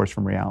that's divorced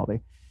from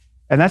reality.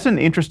 And that's an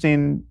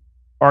interesting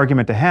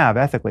argument to have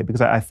ethically, because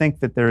I think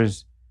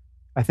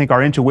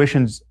our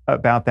intuitions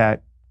about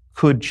that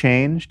could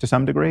change to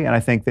some degree. And I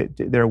think that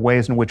there are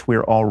ways in which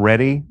we're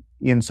already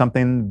in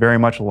something very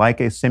much like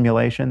a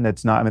simulation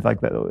that's not, I mean,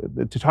 like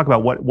to talk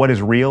about what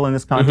is real in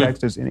this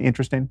context is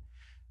interesting.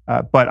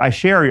 But I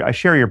share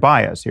your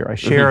bias here. I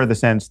share the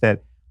sense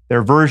that there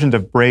are versions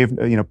of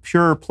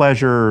pure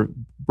pleasure,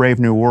 Brave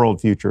New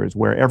World futures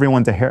where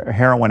everyone's a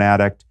heroin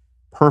addict,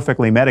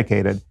 perfectly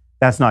medicated.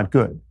 That's not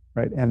good,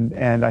 right?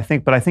 And I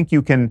think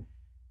you can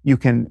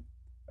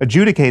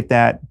adjudicate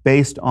that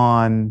based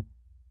on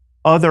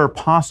other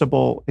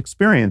possible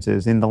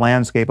experiences in the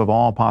landscape of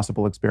all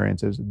possible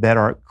experiences that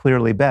are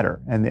clearly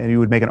better. And you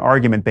would make an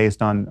argument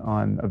based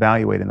on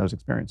evaluating those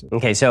experiences.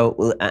 Okay,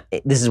 so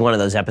this is one of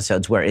those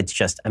episodes where it's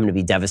just, I'm going to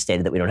be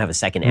devastated that we don't have a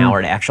second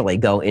hour to actually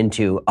go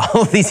into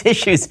all of these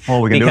issues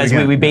because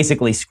we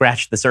basically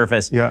scratched the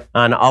surface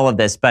on all of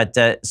this. But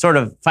sort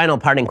of final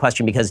parting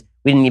question, because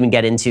we didn't even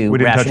get into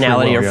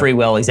rationality or free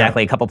will,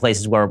 exactly, a couple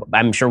places where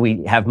I'm sure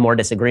we have more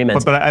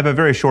disagreements. But I have a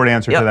very short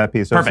answer to that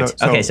piece. Perfect.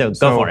 So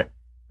go for it.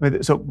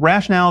 So might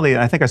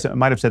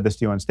have said this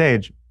to you on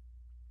stage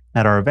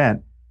at our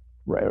event.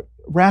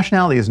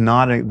 Rationality is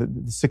not the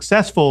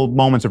successful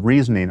moments of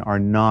reasoning are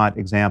not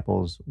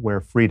examples where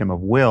freedom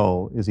of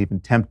will is even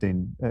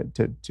tempting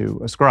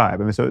to ascribe.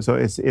 I mean, so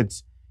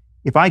it's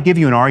if I give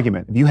you an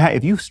argument,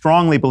 if you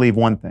strongly believe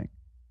one thing,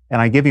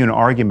 and I give you an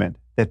argument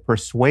that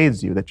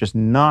persuades you, that just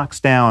knocks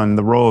down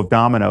the row of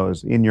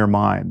dominoes in your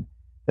mind,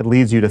 that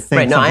leads you to think.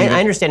 Right. No, I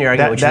understand your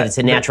argument, which is that it's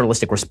a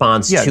naturalistic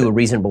response to a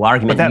reasonable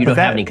argument. You don't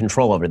have any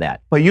control over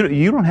that. But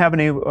you don't have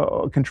any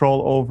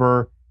control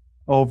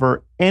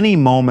over any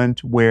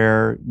moment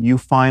where you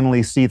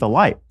finally see the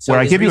light. So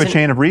where I give you a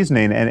chain of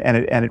reasoning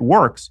and it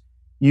works.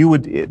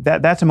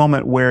 That's a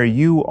moment where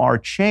you are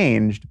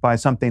changed by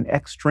something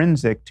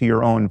extrinsic to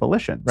your own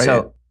volition. Right?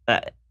 So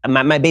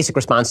my basic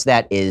response to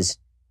that is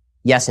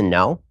yes and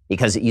no.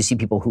 Because you see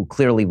people who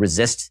clearly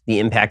resist the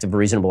impact of a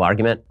reasonable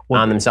argument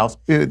on themselves.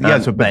 But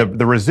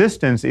the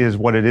resistance is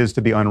what it is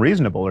to be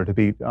unreasonable or to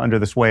be under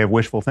the sway of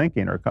wishful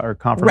thinking or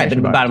confirmation. Right,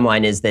 but the bottom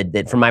line is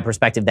that from my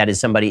perspective, that is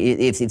somebody,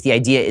 if the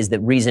idea is that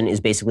reason is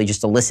basically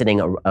just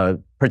eliciting a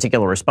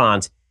particular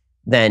response,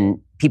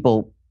 then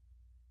people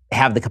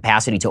have the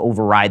capacity to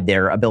override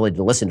their ability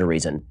to listen to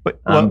reason.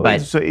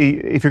 So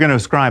if you're going to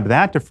ascribe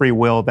that to free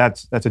will,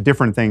 that's a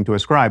different thing to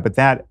ascribe. But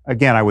that,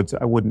 again, I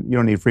wouldn't. You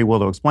don't need free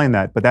will to explain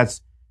that. But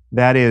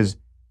that is,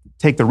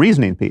 take the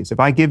reasoning piece. If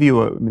I give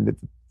you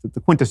the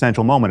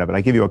quintessential moment of it,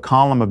 I give you a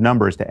column of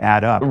numbers to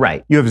add up.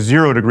 Right. You have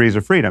 0 degrees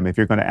of freedom if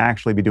you're going to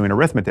actually be doing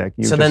arithmetic.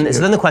 So then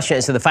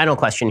the final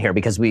question here,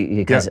 because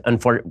we're going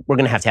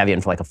to have you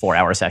in for like a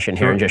 4-hour session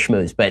here and just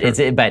schmooze.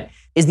 But but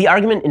is the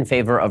argument in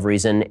favor of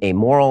reason a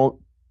moral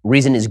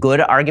reason is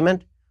good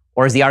argument,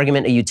 or is the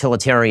argument a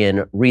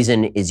utilitarian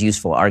reason is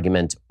useful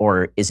argument,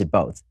 or is it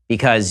both?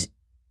 Because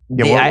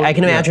I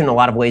can imagine a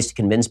lot of ways to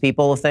convince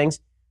people of things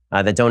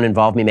that don't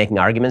involve me making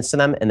arguments to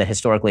them, and that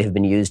historically have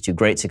been used to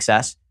great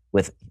success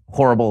with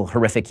horrible,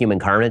 horrific human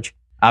carnage,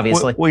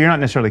 obviously. Well, you're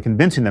not necessarily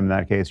convincing them in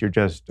that case. You're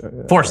just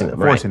forcing them.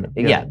 Forcing them.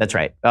 Yeah, that's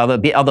right.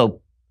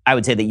 Although I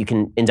would say that you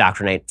can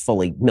indoctrinate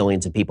fully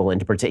millions of people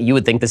into, you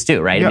would think this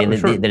too, right? Yeah, I mean,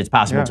 sure. that it's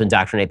possible to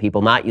indoctrinate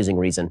people not using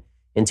reason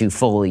into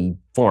fully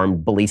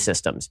formed belief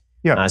systems.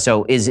 Yeah.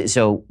 So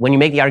when you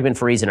make the argument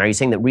for reason, are you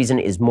saying that reason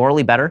is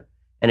morally better?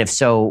 And if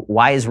so,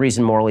 why is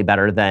reason morally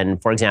better than,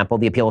 for example,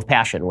 the appeal of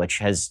passion, which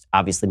has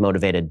obviously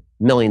motivated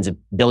billions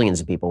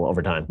of people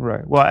over time?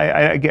 Right. Well,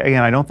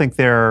 I don't think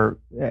they're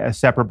as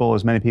separable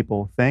as many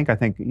people think. I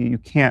think you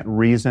can't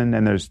reason,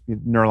 and there's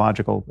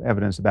neurological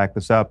evidence to back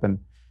this up. And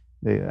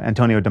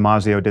Antonio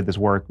Damasio did this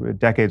work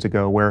decades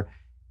ago, where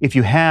if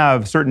you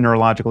have certain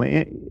neurological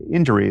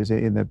injuries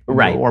in the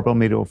orbital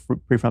medial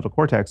prefrontal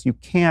cortex, you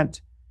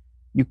can't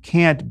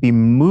be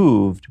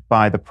moved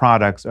by the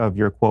products of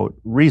your, quote,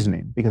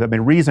 reasoning. Because,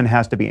 reason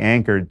has to be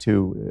anchored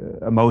to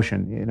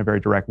emotion in a very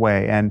direct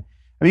way. And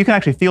you can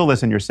actually feel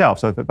this in yourself.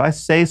 So if I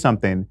say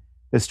something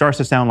that starts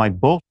to sound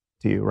like bullshit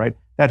to you, right,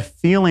 that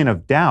feeling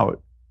of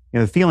doubt,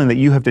 the feeling that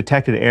you have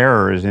detected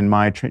errors in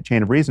my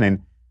chain of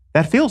reasoning,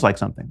 that feels like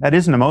something. That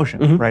is an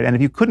emotion, right? And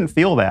if you couldn't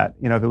feel that,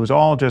 if it was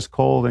all just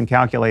cold and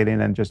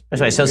calculating and just...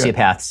 That's why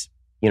sociopaths,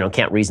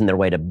 can't reason their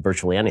way to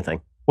virtually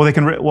anything. Well, they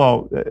can.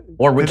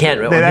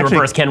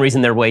 Can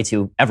reason their way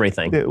to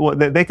everything.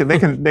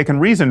 They can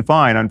reason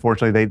fine.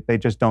 Unfortunately, they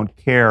just don't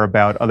care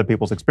about other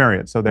people's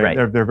experience. So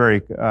they're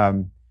very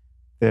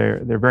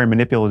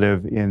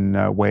manipulative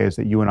in ways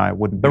that you and I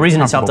wouldn't. But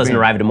reason itself doesn't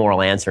arrive at a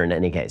moral answer in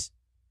any case.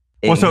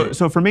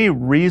 So for me,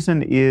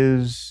 reason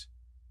is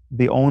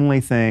the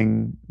only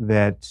thing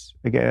that,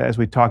 again, as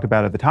we talked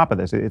about at the top of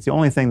this, it's the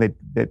only thing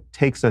that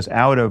takes us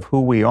out of who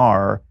we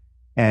are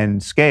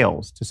and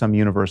scales to some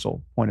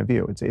universal point of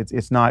view.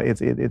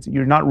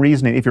 You're not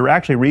reasoning. If you're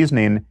actually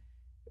reasoning,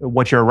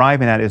 what you're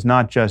arriving at is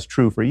not just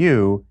true for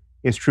you,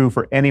 it's true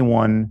for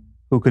anyone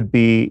who could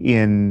be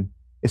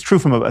it's true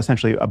from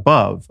essentially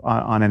above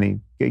on any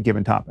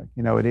given topic.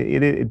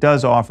 It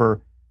does offer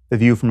the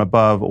view from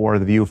above or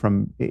the view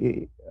from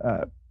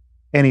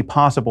any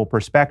possible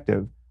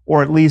perspective,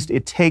 or at least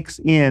it takes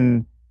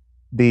into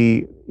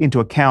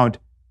account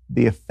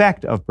the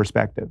effect of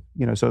perspective.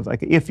 So it's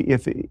like if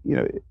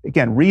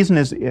again, reason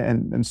is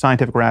and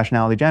scientific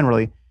rationality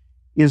generally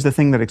is the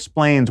thing that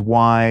explains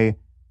why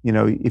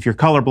if you're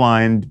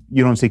colorblind,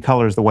 you don't see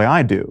colors the way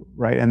I do,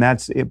 right? And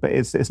that's it. But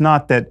it's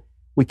not that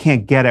we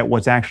can't get at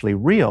what's actually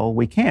real.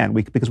 We can,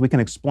 because we can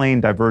explain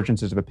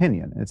divergences of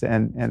opinion.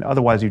 And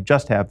otherwise, you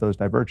just have those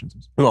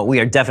divergences. Well, we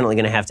are definitely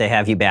going to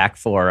have you back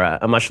for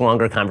a much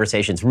longer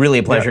conversation. It's really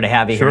a pleasure to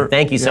have you here.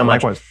 Thank you so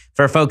much. Likewise.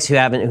 For folks who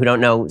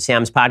don't know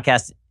Sam's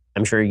podcast,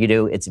 I'm sure you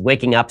do. It's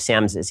Waking Up.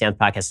 Sam's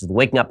podcast is the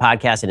Waking Up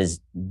podcast, and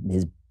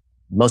his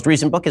most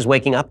recent book is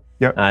Waking Up.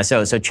 Yep.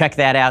 So check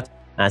that out.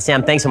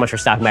 Sam, thanks so much for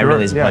stopping by.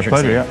 Really is a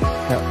pleasure.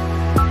 Yeah.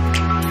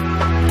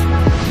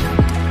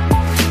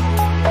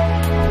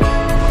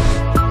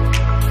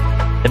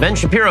 The Ben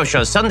Shapiro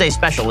Show's Sunday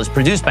special is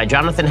produced by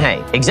Jonathan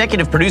Hay.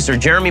 Executive producer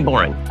Jeremy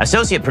Boring.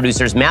 Associate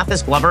producers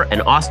Mathis Glover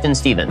and Austin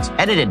Stevens.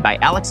 Edited by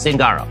Alex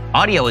Zingaro.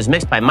 Audio is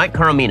mixed by Mike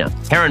Coromina.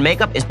 Hair and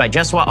makeup is by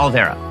Jesua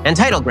Alvera. And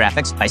title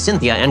graphics by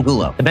Cynthia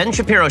Angulo. The Ben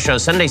Shapiro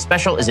Show's Sunday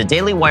special is a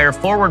Daily Wire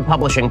Forward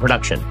Publishing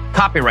production.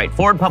 Copyright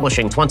Forward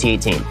Publishing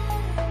 2018.